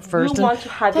bit at first. You want to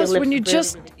have your plus, lips when you really,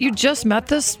 just really you just met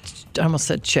this, I almost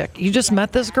said chick. You just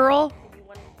met this girl. You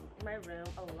want in my room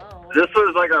alone. This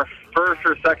was like our first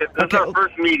or second. This Okay. is our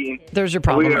first meeting. There's your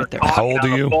problem We were right there. talking How old on are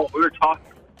the you? phone. We were talking.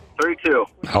 32.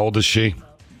 How old is she?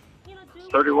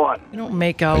 31. You don't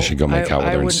make out. should go make out with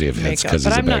her and wouldn't see if make it's out. 'cause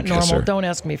But he's a I'm not bad normal. kisser. Don't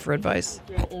ask me for advice.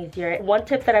 Easier. One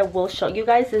tip that I will show you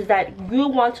guys is that you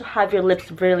want to have your lips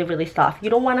really, really soft. You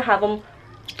don't want to have them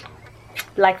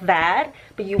like that,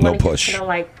 but you No want to push. just kind of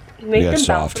like make Yeah, them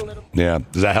soft. bounce a little. Yeah.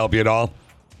 Does that help you at all?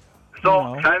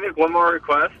 So, can I make one more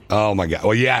request? Oh my God.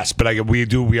 Well, yes, but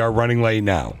we are running late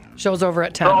now. Show's over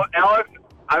at 10. So, Alex,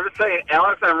 I'm just saying,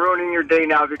 Alex, I'm ruining your day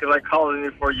now because I called in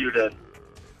before you did.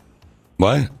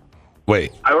 What?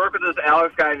 Wait. I work with this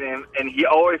Alex guy named, and he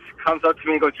always comes up to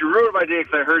me and goes, "You ruined my day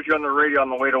because I heard you on the radio on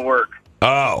the way to work."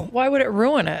 Oh. Why would it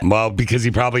ruin it? Well, because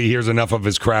he probably hears enough of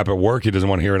his crap at work, he doesn't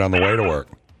want to hear it on the way to work.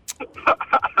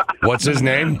 What's his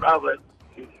name? Probably.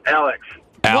 Alex.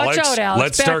 Alex. out, Alex.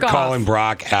 Let's Back start off. calling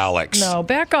Brock Alex. No,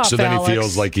 back off, So then Alex. he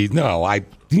feels like you know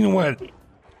what?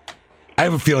 I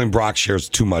have a feeling Brock shares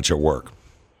too much at work.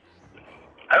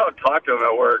 I don't talk to him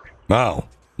at work. Oh.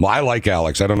 Well, I like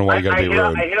Alex. I don't know why you got to be I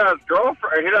rude. hit on his girlfriend.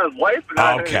 I hit on his wife. But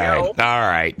not Okay. anything All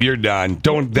else. right. You're done.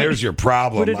 There's your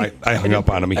problem. I hung up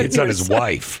on him. He hits on his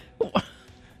wife.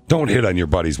 Don't hit on your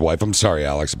buddy's wife. I'm sorry,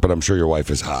 Alex, but I'm sure your wife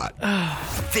is hot.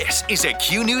 This is a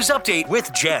Q News Update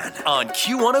with Jen on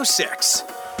Q106.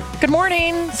 Good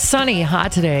morning. Sunny,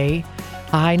 hot today.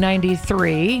 High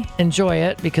 93. Enjoy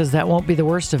it because that won't be the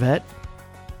worst of it.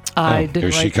 I didn't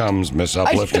Here she write- comes, Miss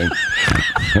Uplifting.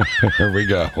 Here we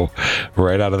go.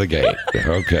 Right out of the gate.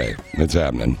 Okay. It's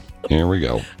happening. Here we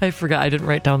go. I forgot. I didn't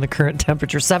write down the current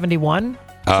temperature. 71?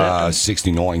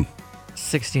 69.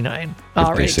 69.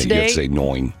 All They right. say, you have Today, to say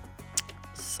 9.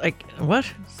 what?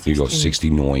 You go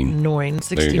 69.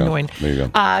 69. There you go. There you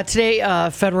go. Today,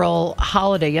 federal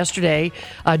holiday. Yesterday,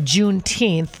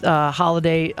 Juneteenth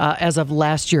holiday, as of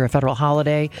last year, a federal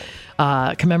holiday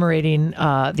commemorating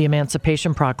the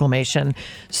Emancipation Proclamation.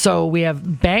 So we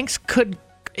have banks could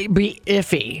be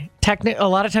iffy. A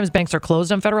lot of times banks are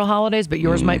closed on federal holidays, but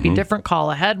yours might be different.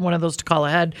 Call ahead. One of those to call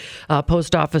ahead.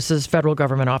 Post offices, federal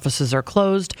government offices are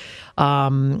closed,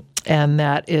 and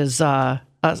that is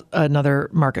another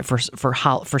market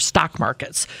for stock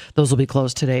markets. Those will be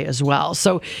closed today as well.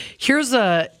 So here's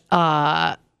a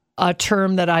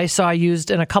term that I saw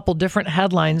used in a couple different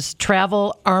headlines: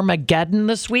 travel Armageddon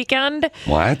this weekend.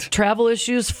 What? Travel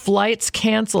issues, flights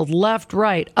canceled left,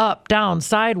 right, up, down,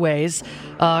 sideways.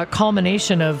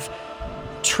 Culmination of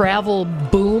travel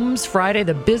booms. Friday,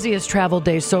 the busiest travel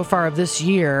day so far of this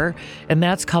year. And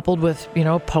that's coupled with,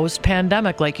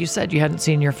 post-pandemic. Like you said, you hadn't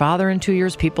seen your father in 2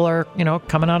 years. People are,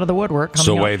 coming out of the woodwork.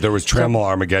 So wait, there was travel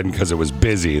Armageddon because it was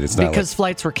busy. It's not because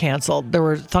flights were canceled. There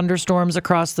were thunderstorms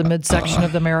across the midsection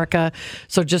of America.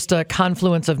 So just a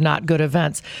confluence of not good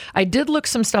events. I did look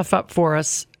some stuff up for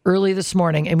us early this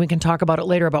morning, and we can talk about it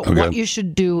later about what you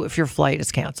should do if your flight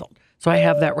is canceled. So I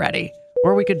have that ready.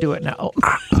 Or we could do it now.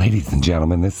 Ladies and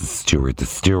gentlemen, this is Stuart, the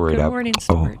steward. Good morning,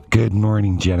 Stuart. Oh, good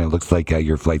morning, Jen. It looks like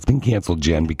your flight's been canceled,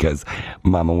 Jen, because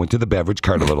Mama went to the beverage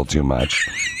cart a little too much.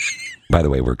 By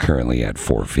the way, we're currently at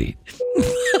 4 feet.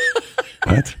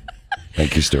 What?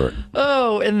 Thank you, Stuart.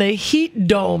 Oh, and the heat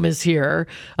dome is here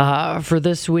for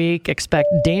this week. Expect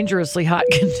dangerously hot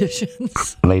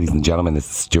conditions. Ladies and gentlemen, this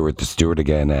is Stuart, the steward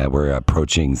again. We're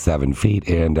approaching 7 feet,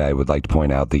 and I would like to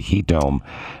point out the heat dome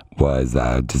was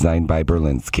designed by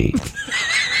Berlinski.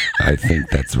 I think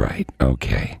that's right.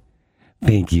 Okay.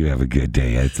 Thank you. Have a good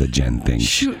day. It's a Jen thing.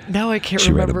 Shoot, now I can't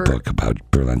she remember. She read a book about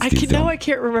Berlinski's dome. Now I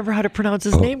can't remember how to pronounce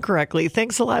his name correctly.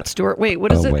 Thanks a lot, Stuart. Wait,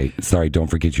 what is it? Oh, wait. Sorry, don't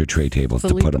forget your tray tables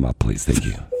to put them up, please. Thank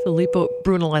you. Filippo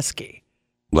Brunelleschi.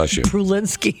 Bless you.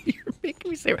 Brulinski. You're making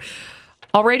me say it.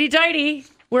 Alrighty, dighty.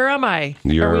 Where am I?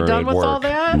 You're Are we done with work. all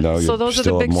that? No, so those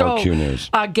still are the big have more Q news.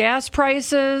 Gas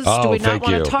prices. Do we not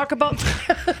want to talk about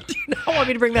that? Do you not want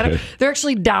me to bring that up? They're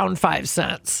actually down 5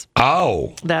 cents.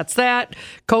 Oh. That's that.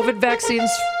 COVID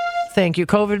vaccines. Thank you.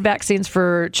 COVID vaccines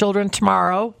for children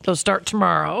tomorrow. Those start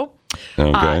tomorrow.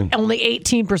 Okay. Only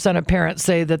 18% of parents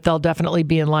say that they'll definitely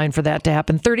be in line for that to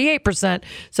happen. 38%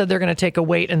 said they're going to take a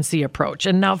wait and see approach.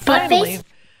 And now finally,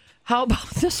 how about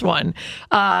this one?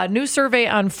 New survey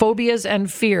on phobias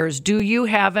and fears. Do you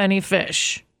have any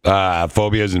fish?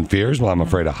 Phobias and fears? Well, I'm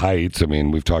afraid of heights. I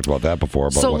mean, we've talked about that before.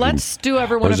 But so let's do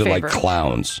everyone a favor. Or is it like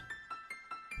clowns?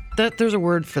 There's a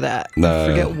word for that. I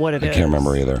forget what it is. I can't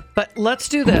remember either. But let's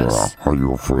do this. Are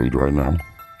you afraid right now?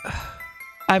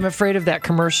 I'm afraid of that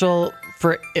commercial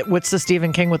for what's the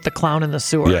Stephen King with the clown in the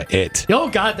sewer? Yeah, It. Oh,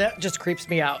 God, that just creeps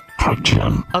me out. Hi,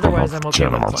 Jen. Otherwise, I'm okay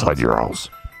Jen, with I'm outside your house.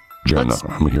 Jen,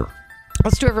 I'm here.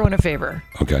 Let's do everyone a favor.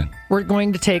 Okay. We're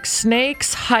going to take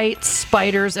snakes, heights,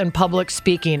 spiders, and public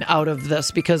speaking out of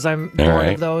this because I'm bored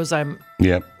of those.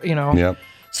 Yep. Yep.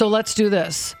 So let's do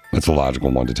this. That's a logical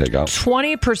one to take out.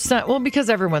 20%, well, because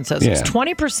everyone says this,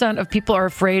 20% of people are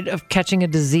afraid of catching a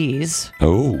disease.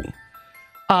 Oh.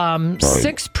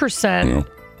 6%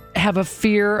 have a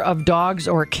fear of dogs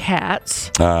or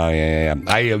cats. Yeah.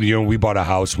 We bought a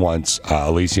house once.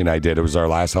 Alicia and I did. It was our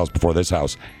last house before this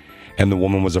house. And the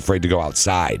woman was afraid to go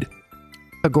outside.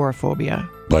 Agoraphobia.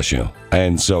 Bless you.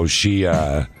 And so she,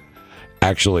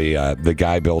 actually, the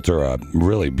guy built her a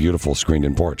really beautiful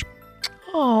screened-in porch.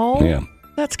 Oh. Yeah.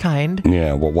 That's kind.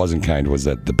 Yeah, what wasn't kind was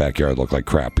that the backyard looked like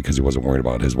crap because he wasn't worried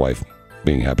about his wife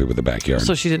being happy with the backyard.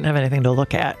 So she didn't have anything to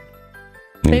look at.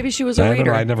 Maybe she was a I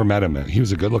reader. I never met him. He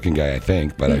was a good-looking guy, I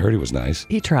think, but I heard he was nice.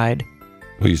 He tried.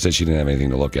 Well, you said she didn't have anything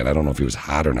to look at. I don't know if he was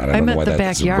hot or not. I don't know why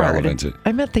that's relevant.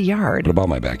 I meant the yard. What about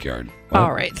my backyard?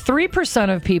 All right.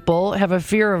 3% of people have a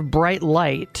fear of bright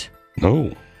light.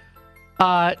 Oh.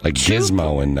 Like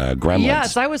Gizmo and Gremlins.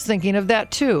 Yes, I was thinking of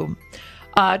that too.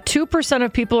 2%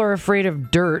 of people are afraid of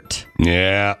dirt.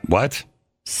 Yeah. What?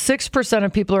 6%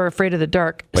 of people are afraid of the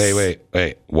dark. Wait.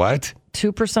 What?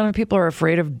 2% of people are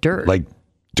afraid of dirt. Like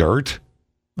dirt?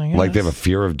 Like they have a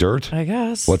fear of dirt? I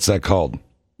guess. What's that called?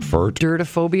 Furt?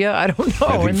 Dirtophobia? I don't know.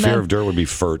 I think fear of dirt would be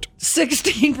furt.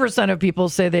 16% of people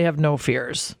say they have no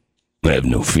fears. I have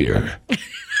no fear.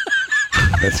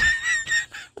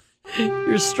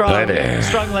 You're strong.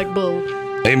 Strong like bull.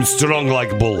 I'm strong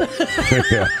like bull.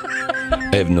 I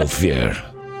have no fear.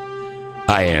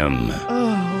 I am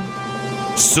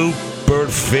super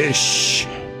fish.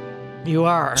 You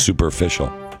are. Superficial.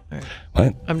 Right.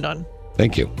 What? I'm done.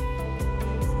 Thank you.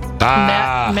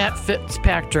 Matt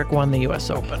Fitzpatrick won the U.S.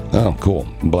 Open. Oh, cool.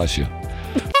 Bless you.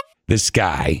 This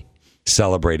guy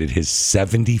celebrated his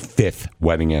 75th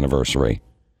wedding anniversary.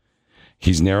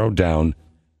 He's narrowed down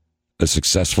a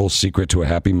successful secret to a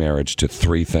happy marriage to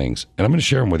 3 things. And I'm going to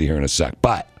share them with you here in a sec.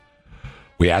 But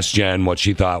we asked Jen what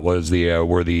she thought was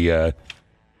were the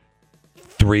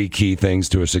 3 key things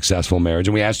to a successful marriage.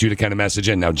 And we asked you to kind of message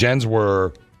in. Now, Jen's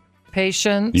were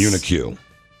Patience.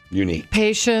 Unique.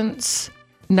 Patience,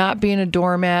 not being a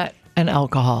doormat, and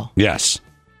alcohol. Yes.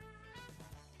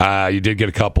 You did get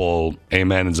a couple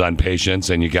amens on patience,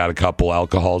 and you got a couple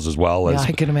alcohols as well. Yeah,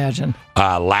 I can imagine.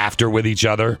 Laughter with each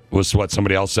other was what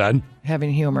somebody else said.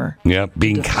 Having humor. Yeah,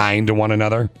 being kind to one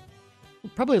another.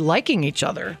 Probably liking each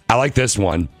other. I like this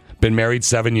one. Been married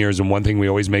 7 years, and one thing we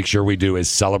always make sure we do is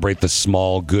celebrate the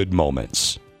small good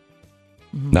moments.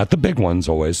 Mm-hmm. Not the big ones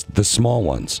always, the small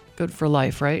ones. Good for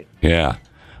life, right? Yeah.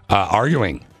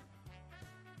 Arguing.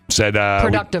 Said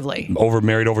productively.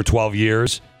 Married over 12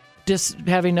 years. Just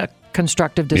having a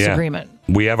constructive disagreement.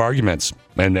 Yeah. We have arguments,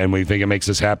 and we think it makes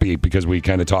us happy because we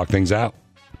kind of talk things out.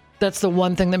 That's the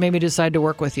one thing that made me decide to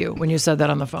work with you when you said that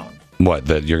on the phone. What,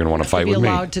 that you're going to want to fight with me? Be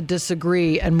allowed to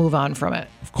disagree and move on from it.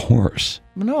 Of course.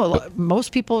 No,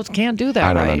 most people can't do that.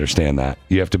 I don't understand that.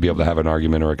 You have to be able to have an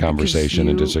argument or a conversation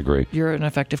and disagree. You're an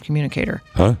effective communicator.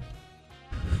 Huh?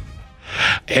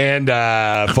 And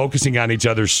focusing on each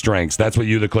other's strengths. That's what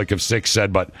you, the Click of Six,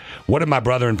 said. But what did my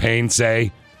brother in pain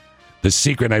say? The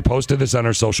secret, and I posted this on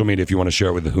our social media if you want to share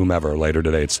it with whomever later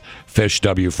today. It's Fish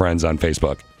W Friends on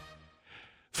Facebook.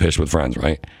 Fish with Friends,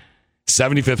 right?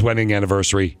 75th wedding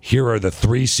anniversary. Here are the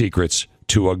 3 secrets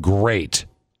to a great,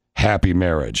 happy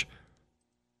marriage.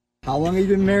 How long have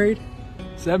you been married?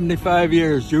 75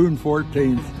 years, June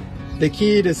 14th. The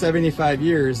key to 75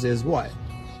 years is what?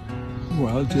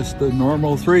 Well, just the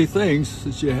normal 3 things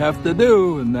that you have to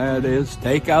do, and that is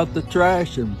take out the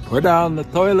trash and put on the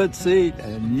toilet seat,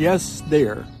 and yes,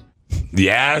 dear.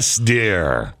 Yes,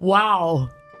 dear. Wow.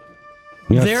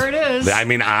 Yes. There it is. I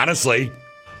mean, honestly.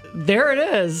 There it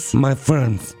is. My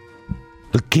friends,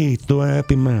 the key to a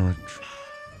happy marriage.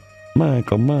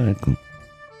 Michael.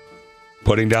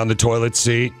 Putting down the toilet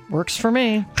seat. Works for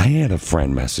me. I had a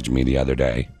friend message me the other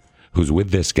day who's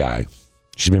with this guy.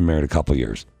 She's been married a couple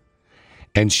years.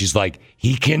 And she's like,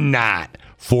 he cannot,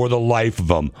 for the life of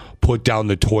him, put down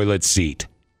the toilet seat.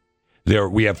 They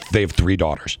have 3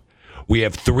 daughters. We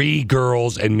have 3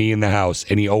 girls and me in the house,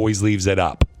 and he always leaves it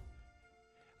up.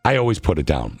 I always put it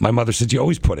down. My mother said, you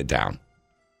always put it down.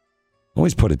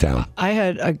 Always put it down. I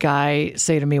had a guy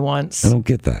say to me once, I don't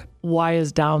get that. Why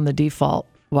is down the default?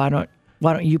 Why don't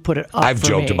you put it up? I've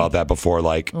joked about that before,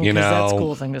 like, you know. That's a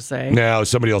cool thing to say. No,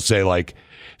 somebody will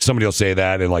say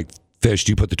that, and like, Fish,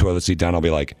 do you put the toilet seat down? I'll be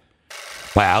like,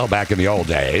 well, back in the old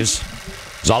days,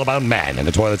 it was all about men, and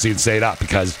the toilet seat stayed up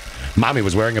because Mommy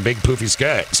was wearing a big poofy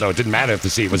skirt, so it didn't matter if the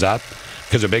seat was up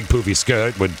because a big poofy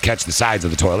skirt would catch the sides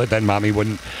of the toilet. Then Mommy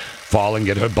wouldn't fall and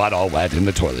get her butt all wet in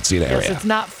the toilet seat area. Yes, it's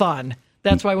not fun.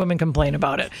 That's why women complain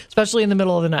about it, especially in the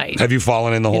middle of the night. Have you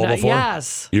fallen in the hole before?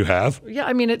 Yes. You have? Yeah,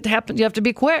 I mean, it happens. You have to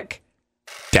be quick.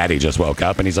 Daddy just woke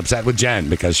up and he's upset with Jen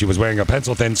because she was wearing a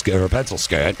pencil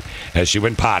skirt as she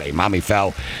went potty. Mommy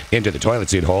fell into the toilet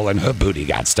seat hole and her booty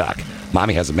got stuck.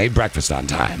 Mommy hasn't made breakfast on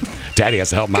time. Daddy has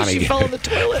to help Mommy. She fell in the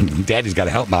toilet. Daddy's got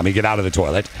to help Mommy get out of the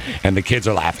toilet, and the kids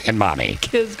are laughing at Mommy.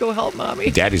 Kids, go help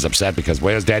Mommy. Daddy's upset because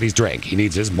where's Daddy's drink? He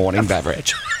needs his morning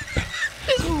beverage.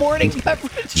 His morning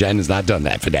beverage. Jen has not done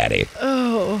that for Daddy.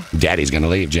 Oh. Daddy's going to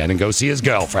leave Jen and go see his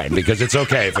girlfriend because it's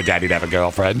okay for Daddy to have a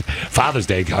girlfriend. Father's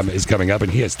Day is coming up,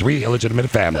 and he has 3 illegitimate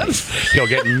families. He'll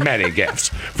get many gifts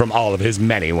from all of his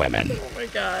many women. Oh, my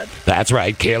God. That's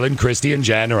right. Kaylin, Christy, and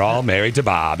Jen are all married to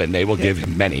Bob, and they will give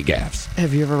him many gifts.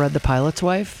 Have you ever read The Pilot's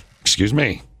Wife? Excuse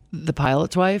me? The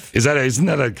Pilot's Wife? Isn't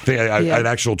that a thing, an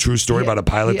actual true story about a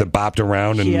pilot that bopped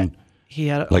around and... He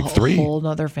had like 3? whole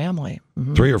other family.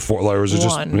 Mm-hmm. 3 or 4, or was it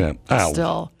just... One. Yeah. Oh.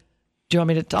 Still. Do you want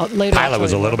me to tell later? Pilot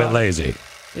was a little bit lazy.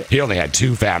 Yeah. He only had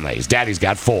 2 families. Daddy's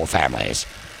got 4 families.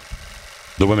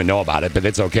 The women know about it, but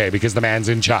it's okay because the man's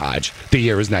in charge. The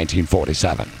year is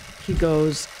 1947.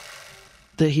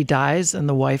 He dies, and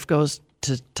the wife goes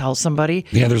to tell somebody.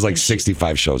 Yeah, there's like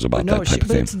 65 shows about that type of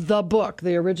thing. It's the book.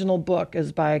 The original book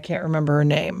is by, I can't remember her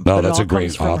name. Oh, that's a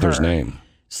great author's name.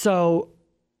 So,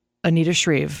 Anita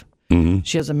Shreve. Mm-hmm.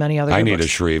 She has many other I books. need a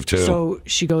Shreve, too. So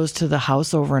she goes to the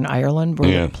house over in Ireland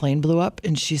where the plane blew up,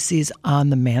 and she sees on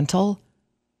the mantle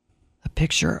a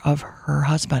picture of her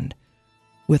husband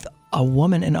with a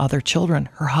woman and other children.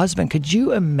 Her husband. Could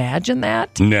you imagine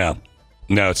that? No,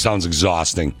 it sounds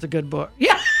exhausting. It's a good book.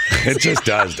 Yeah. It just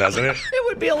does, doesn't it? It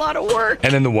would be a lot of work.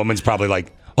 And then the woman's probably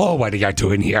like, oh, what are you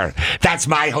doing here? That's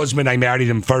my husband. I married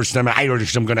him first. I'm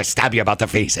Irish. I'm going to stab you about the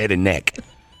face, head, and neck.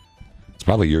 It's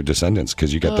probably your descendants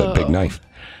because you got that big knife.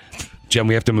 Jen,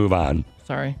 we have to move on.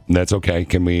 Sorry. That's okay.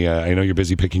 Can we, I know you're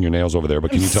busy picking your nails over there,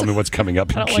 but can you tell me what's coming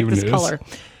up in Q News? This color.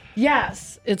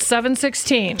 Yes, it's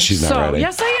 7:16. She's not ready.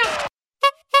 Yes, I am.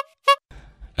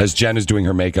 as Jen is doing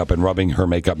her makeup and rubbing her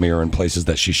makeup mirror in places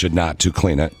that she should not to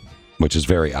clean it, which is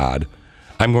very odd.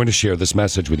 I'm going to share this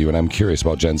message with you, and I'm curious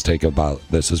about Jen's take about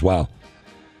this as well.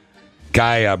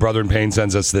 Guy, Brother in Pain,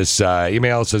 sends us this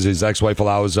email. It says his ex-wife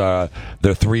allows their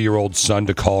 3-year-old son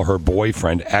to call her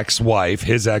boyfriend.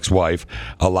 His ex-wife,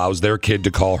 allows their kid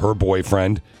to call her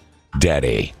boyfriend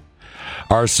Daddy.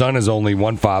 Our son has only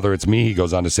one father. It's me, he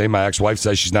goes on to say. My ex-wife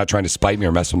says she's not trying to spite me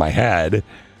or mess with my head.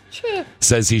 Sure.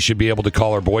 Says he should be able to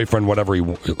call her boyfriend whatever he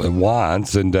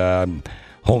wants. And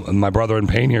my brother in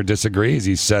pain here disagrees.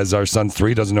 He says our son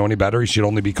 3 doesn't know any better. He should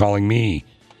only be calling me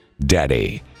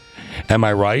Daddy. Am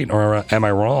I right or am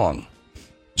I wrong?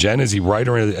 Jen, is he right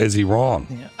or is he wrong?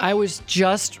 Yeah, I was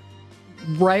just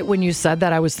right when you said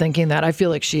that. I was thinking that. I feel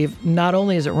like she, not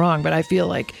only is it wrong, but I feel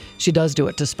like she does do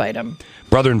it to spite him.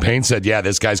 Brother in Pain said, yeah,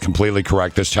 this guy's completely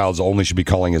correct. This child only should be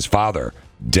calling his father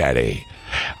Daddy.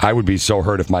 I would be so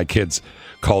hurt if my kids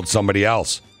called somebody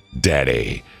else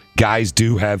Daddy. Guys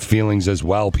do have feelings as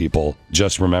well, people.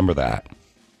 Just remember that.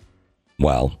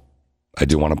 Well, I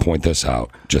do want to point this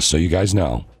out, just so you guys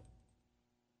know.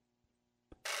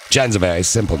 Jen's a very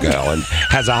simple girl and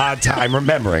has a hard time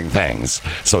remembering things.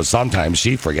 So sometimes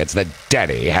she forgets that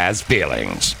Daddy has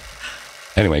feelings.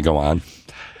 Anyway, go on.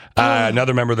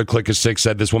 Another member of the Click of 6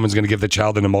 said this woman's going to give the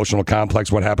child an emotional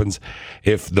complex. What happens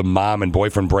if the mom and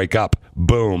boyfriend break up?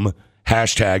 Boom.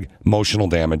 Hashtag emotional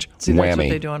damage. See, whammy. that's what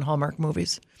they do on Hallmark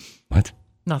movies. What?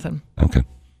 Nothing. Okay.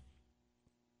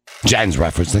 Jen's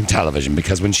referencing television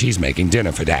because when she's making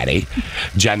dinner for Daddy,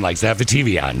 Jen likes to have the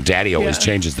TV on. Daddy always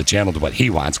changes the channel to what he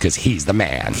wants because he's the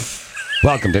man.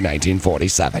 Welcome to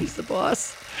 1947. He's the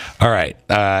boss. All right.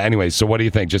 Anyway, so what do you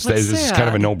think? Just is this kind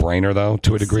of a no-brainer though,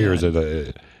 to a degree, or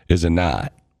is it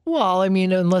not? Well, I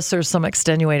mean, unless there's some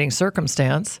extenuating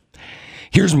circumstance.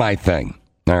 Here's my thing.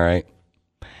 All right.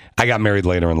 I got married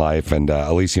later in life, and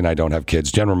Alicia and I don't have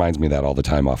kids. Jen reminds me of that all the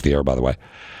time off the air, by the way,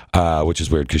 which is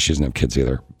weird because she doesn't have kids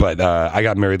either. But I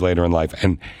got married later in life,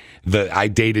 and I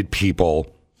dated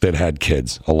people that had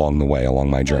kids along the way, along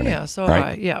my journey. Oh, yeah, so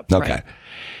right? yeah. Okay. Right.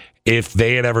 If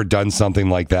they had ever done something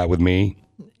like that with me,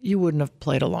 you wouldn't have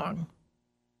played along.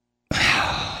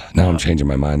 Now I'm changing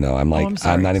my mind, though. I'm like,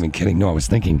 I'm not even kidding. No, I was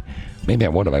thinking maybe I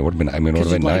would have. I would have been. I mean, it would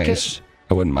have been nice. Like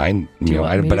I wouldn't mind, but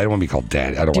I don't want to be called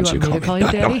Dad. I don't want you to call me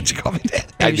Daddy. I don't want you to call me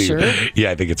Dad. Are you sure?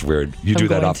 Yeah, I think it's weird. You do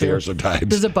that off the air sometimes.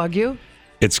 Does it bug you?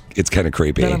 It's kind of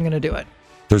creepy. Then I'm going to do it.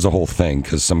 There's a whole thing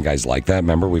because some guys like that.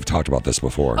 Remember, we've talked about this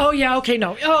before. Oh yeah. Okay.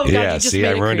 No. Oh God, yeah. you just See,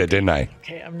 made I ruined it, didn't I?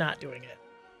 Okay, I'm not doing it.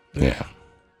 Yeah.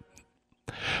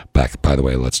 By the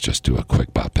way, let's just do a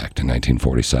quick bop back to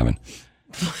 1947.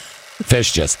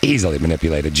 Fish just easily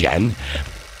manipulated Jen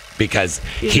because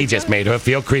he just made her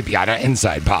feel creepy on her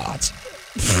inside parts.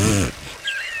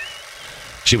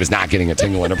 She was not getting a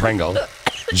tingle in a Pringle.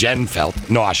 Jen felt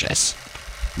nauseous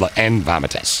and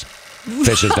vomitous.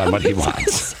 Fish has done what he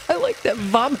wants. I like that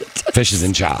vomitous. Fish is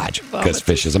in charge because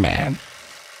Fish is a man.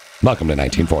 Welcome to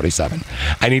 1947.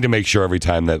 I need to make sure every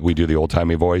time that we do the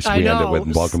old-timey voice, we end it with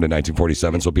welcome to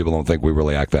 1947 so people don't think we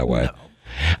really act that way. No.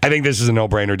 I think this is a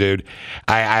no-brainer, dude.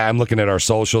 I'm looking at our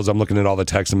socials. I'm looking at all the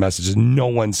texts and messages. No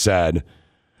one said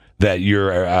that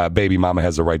your baby mama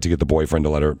has the right to get the boyfriend to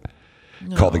let her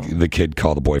call the kid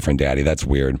call the boyfriend daddy. That's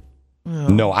weird.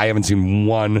 No, I haven't seen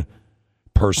one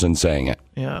person saying it.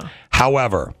 Yeah.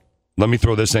 However, let me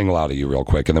throw this angle out at you real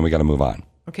quick, and then we got to move on.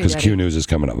 Okay. Because Q News is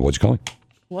coming up. What'd you call me?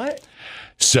 What?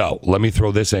 So let me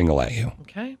throw this angle at you.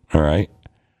 Okay. All right.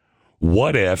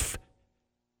 What if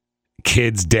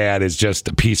kid's dad is just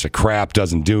a piece of crap,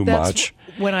 doesn't do much?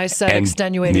 When I said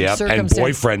extenuating circumstance. And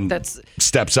boyfriend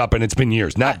steps up, and it's been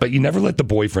years. But you never let the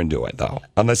boyfriend do it, though,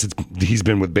 unless he's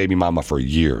been with baby mama for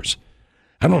years.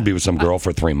 I don't want to be with some girl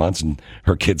for 3 months, and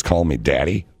her kids call me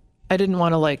daddy. I didn't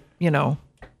want to,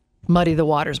 muddy the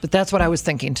waters, but that's what I was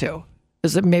thinking, too.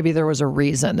 Is that maybe there was a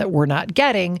reason that we're not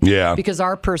getting because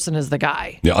our person is the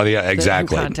guy. Yeah,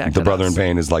 exactly. The brother in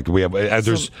pain is like, we have,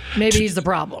 there's maybe he's the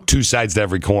problem. Two sides to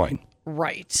every coin.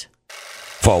 Right.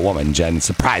 For a woman, Jen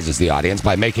surprises the audience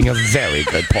by making a very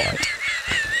good point.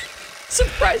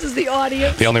 Surprises the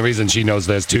audience. The only reason she knows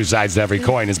there's two sides to every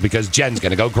coin is because Jen's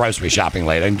going to go grocery shopping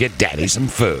later and get daddy some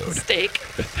food.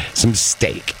 Some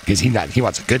steak. Because he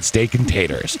wants a good steak and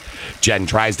taters. Jen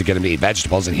tries to get him to eat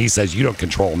vegetables, and he says, you don't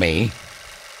control me.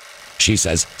 She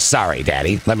says, sorry,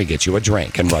 Daddy, let me get you a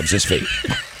drink, and rubs his feet.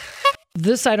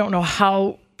 This, I don't know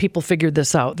how people figured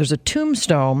this out. There's a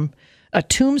tombstone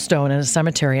in a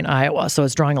cemetery in Iowa, so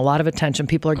it's drawing a lot of attention.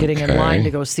 People are getting in line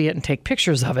to go see it and take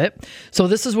pictures of it. So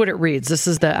this is what it reads. This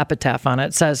is the epitaph on it.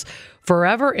 It says,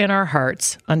 forever in our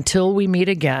hearts, until we meet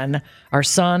again, our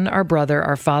son, our brother,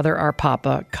 our father, our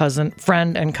papa, cousin,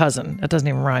 friend, and cousin. That doesn't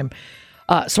even rhyme.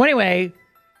 So anyway,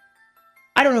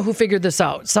 I don't know who figured this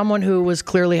out. Someone who was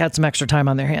clearly had some extra time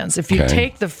on their hands. If you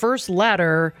take the first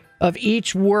letter of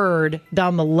each word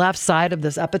down the left side of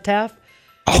this epitaph,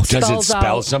 does it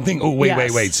spell something? Oh,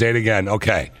 wait. Say it again.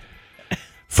 Okay.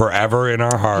 Forever in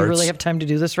our hearts. You really have time to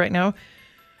do this right now?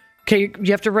 Okay,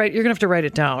 you have to write. You're gonna have to write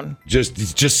it down.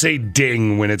 Just say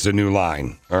ding when it's a new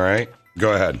line. All right,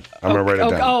 go ahead. I'm gonna write it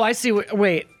down. Oh, I see.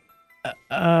 Wait.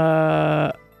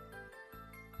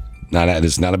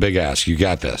 This is not a big ask. You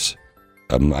got this.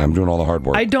 I'm doing all the hard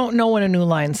work. I don't know when a new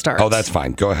line starts. Oh, that's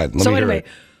fine. Go ahead. Let me hear it.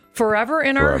 Forever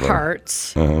in our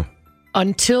hearts.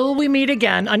 Until we meet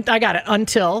again. I got it.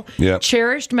 Until. Yep.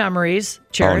 Cherished memories.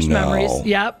 Memories.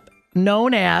 Yep.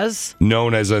 Known as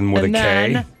in with a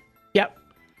K. Yep.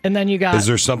 And then you got. Is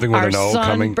there something with an O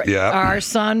coming? Yeah. Our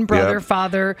son, brother,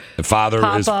 father. The father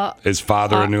Papa, is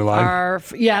father a new line?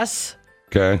 Yes.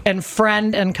 Okay. And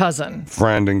friend and cousin.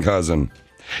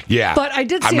 Yeah. But I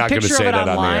did see a picture of it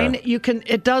online.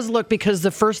 It does look, because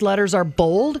the first letters are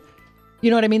bold. You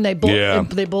know what I mean? They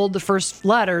bold the first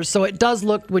letters, so it does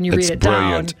look when you read it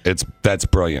brilliant. down. That's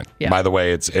brilliant. Yeah. By the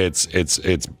way, it's.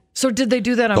 So did they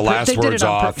do that on purpose? The last word's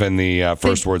off and the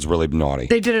first word's really naughty.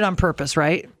 They did it on purpose,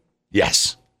 right?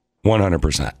 Yes,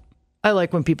 100%. I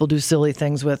like when people do silly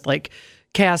things with like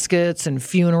caskets and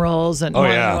funerals and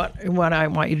what I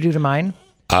want you to do to mine.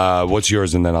 What's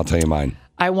yours, and then I'll tell you mine.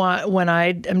 I want, when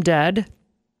I am dead,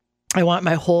 I want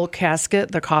my whole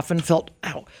casket, the coffin filled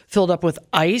up with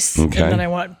ice, and then I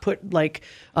want put like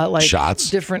shots,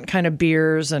 different kind of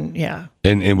beers, and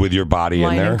and with your body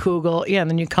in there, and Kugel, and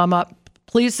then you come up.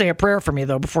 Please say a prayer for me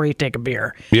though before you take a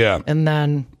beer. Yeah, and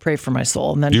then pray for my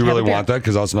soul. And then do you really want that?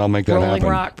 Because I'll make that Rolling happen.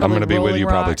 Rock, I'm going to be with you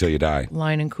probably Rock, till you die.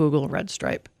 Line and Kugel, Red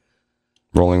Stripe.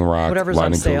 Rolling Rock, whatever's Line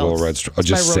on and sales. Kugel, Red Stripe. Oh,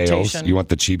 just sales. You want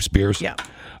the cheap beers? Yeah.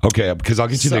 Okay, because I'll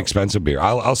get you the expensive beer.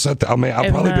 I'll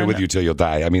probably be with you till you'll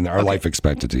die. I mean, our life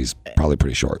expectancy is probably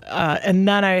pretty short. And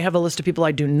then I have a list of people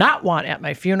I do not want at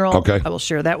my funeral. Okay. I will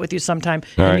share that with you sometime.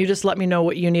 All and right. you just let me know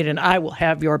what you need, and I will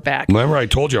have your back. Remember, I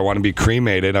told you I want to be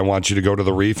cremated. I want you to go to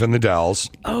the Reef in the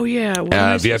Dells. Oh,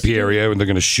 yeah. VIP area, and they're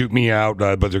going to shoot me out,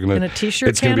 but they're going to... In a T-shirt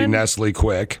It's going to be cannon? Nestle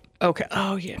Quick. Okay.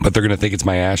 Oh, yeah. But they're going to think it's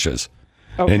my ashes.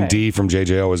 Okay. And Dee from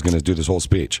JJO is going to do this whole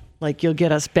speech. Like, you'll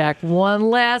get us back one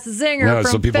last zinger from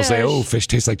some people fish. say, oh, fish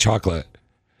tastes like chocolate.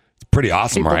 It's pretty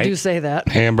awesome, people right? do say that.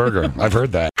 Hamburger. I've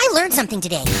heard that. I learned something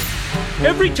today.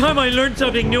 Every time I learn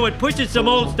something new, it pushes some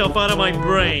old stuff out of my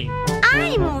brain.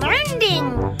 I'm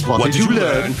learning. What did you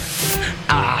learn?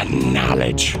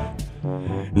 Knowledge.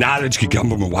 Knowledge can come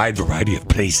from a wide variety of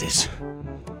places,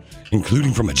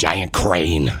 including from a giant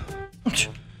crane.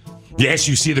 Yes,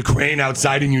 you see the crane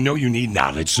outside and you know you need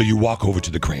knowledge, so you walk over to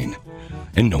the crane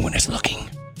and no one is looking.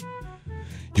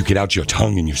 You get out your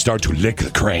tongue and you start to lick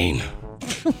the crane.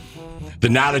 The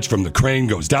knowledge from the crane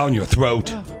goes down your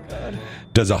throat,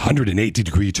 does a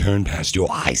 180-degree turn past your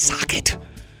eye socket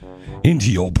into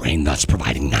your brain, thus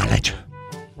providing knowledge.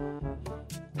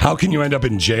 How can you end up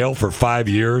in jail for 5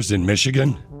 years in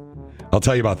Michigan? I'll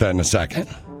tell you about that in a second.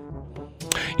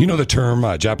 You know the term,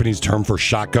 Japanese term for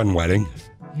shotgun wedding?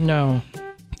 No.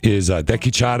 Is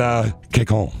dekichara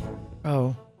kekon.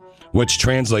 Oh. Which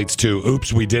translates to,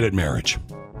 oops, we did it marriage.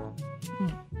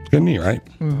 It's good neat, right?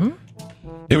 Mm-hmm.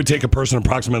 It would take a person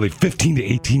approximately 15 to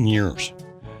 18 years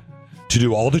to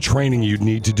do all the training you'd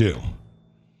need to do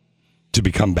to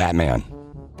become Batman.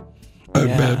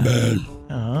 Batman.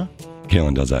 Uh-huh.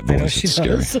 Kaylin does that voice. It's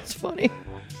scary. That's funny.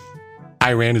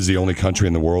 Iran is the only country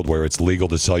in the world where it's legal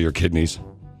to sell your kidneys.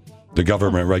 The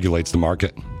government regulates the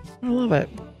market. I love it.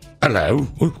 Hello.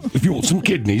 If you want some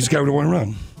kidneys, go to one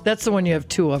run. That's the one you have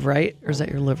two of, right? Or is that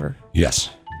your liver? Yes.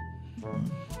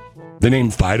 The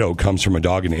name Fido comes from a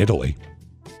dog in Italy.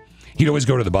 He'd always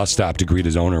go to the bus stop to greet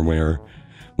his owner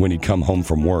when he'd come home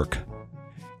from work.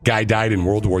 Guy died in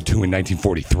World War II in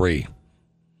 1943.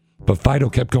 But Fido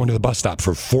kept going to the bus stop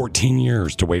for 14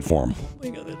 years to wait for him. Oh my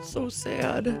God, that's so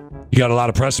sad. He got a lot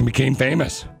of press and became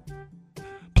famous.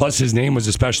 Plus, his name was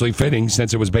especially fitting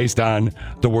since it was based on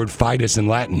the word fidus in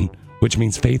Latin, which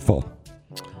means faithful.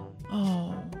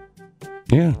 Oh.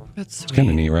 Yeah. That's sweet. It's kind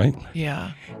of neat, right?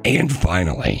 Yeah. And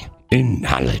finally, in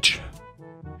knowledge,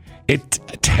 it's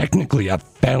technically a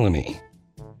felony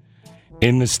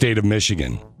in the state of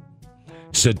Michigan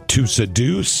to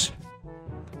seduce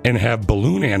and have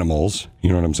balloon animals, you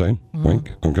know what I'm saying?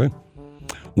 Wink, okay?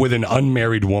 With an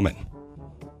unmarried woman.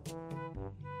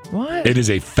 What? It is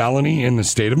a felony in the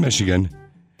state of Michigan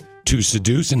to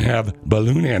seduce and have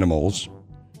balloon animals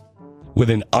with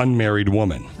an unmarried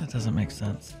woman. That doesn't make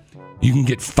sense. You can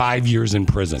get 5 years in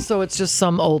prison. So it's just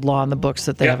some old law in the books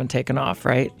that they haven't taken off,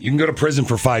 right? You can go to prison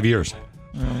for 5 years.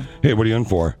 Hey, what are you in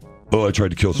for? Oh, I tried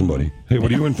to kill somebody. Hey,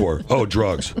 what are you in for? Oh,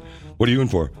 drugs. What are you in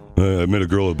for? I met a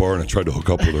girl at a bar and I tried to hook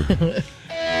up with her.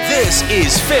 This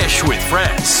is Fish with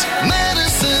Friends.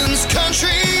 Madison's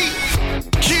Country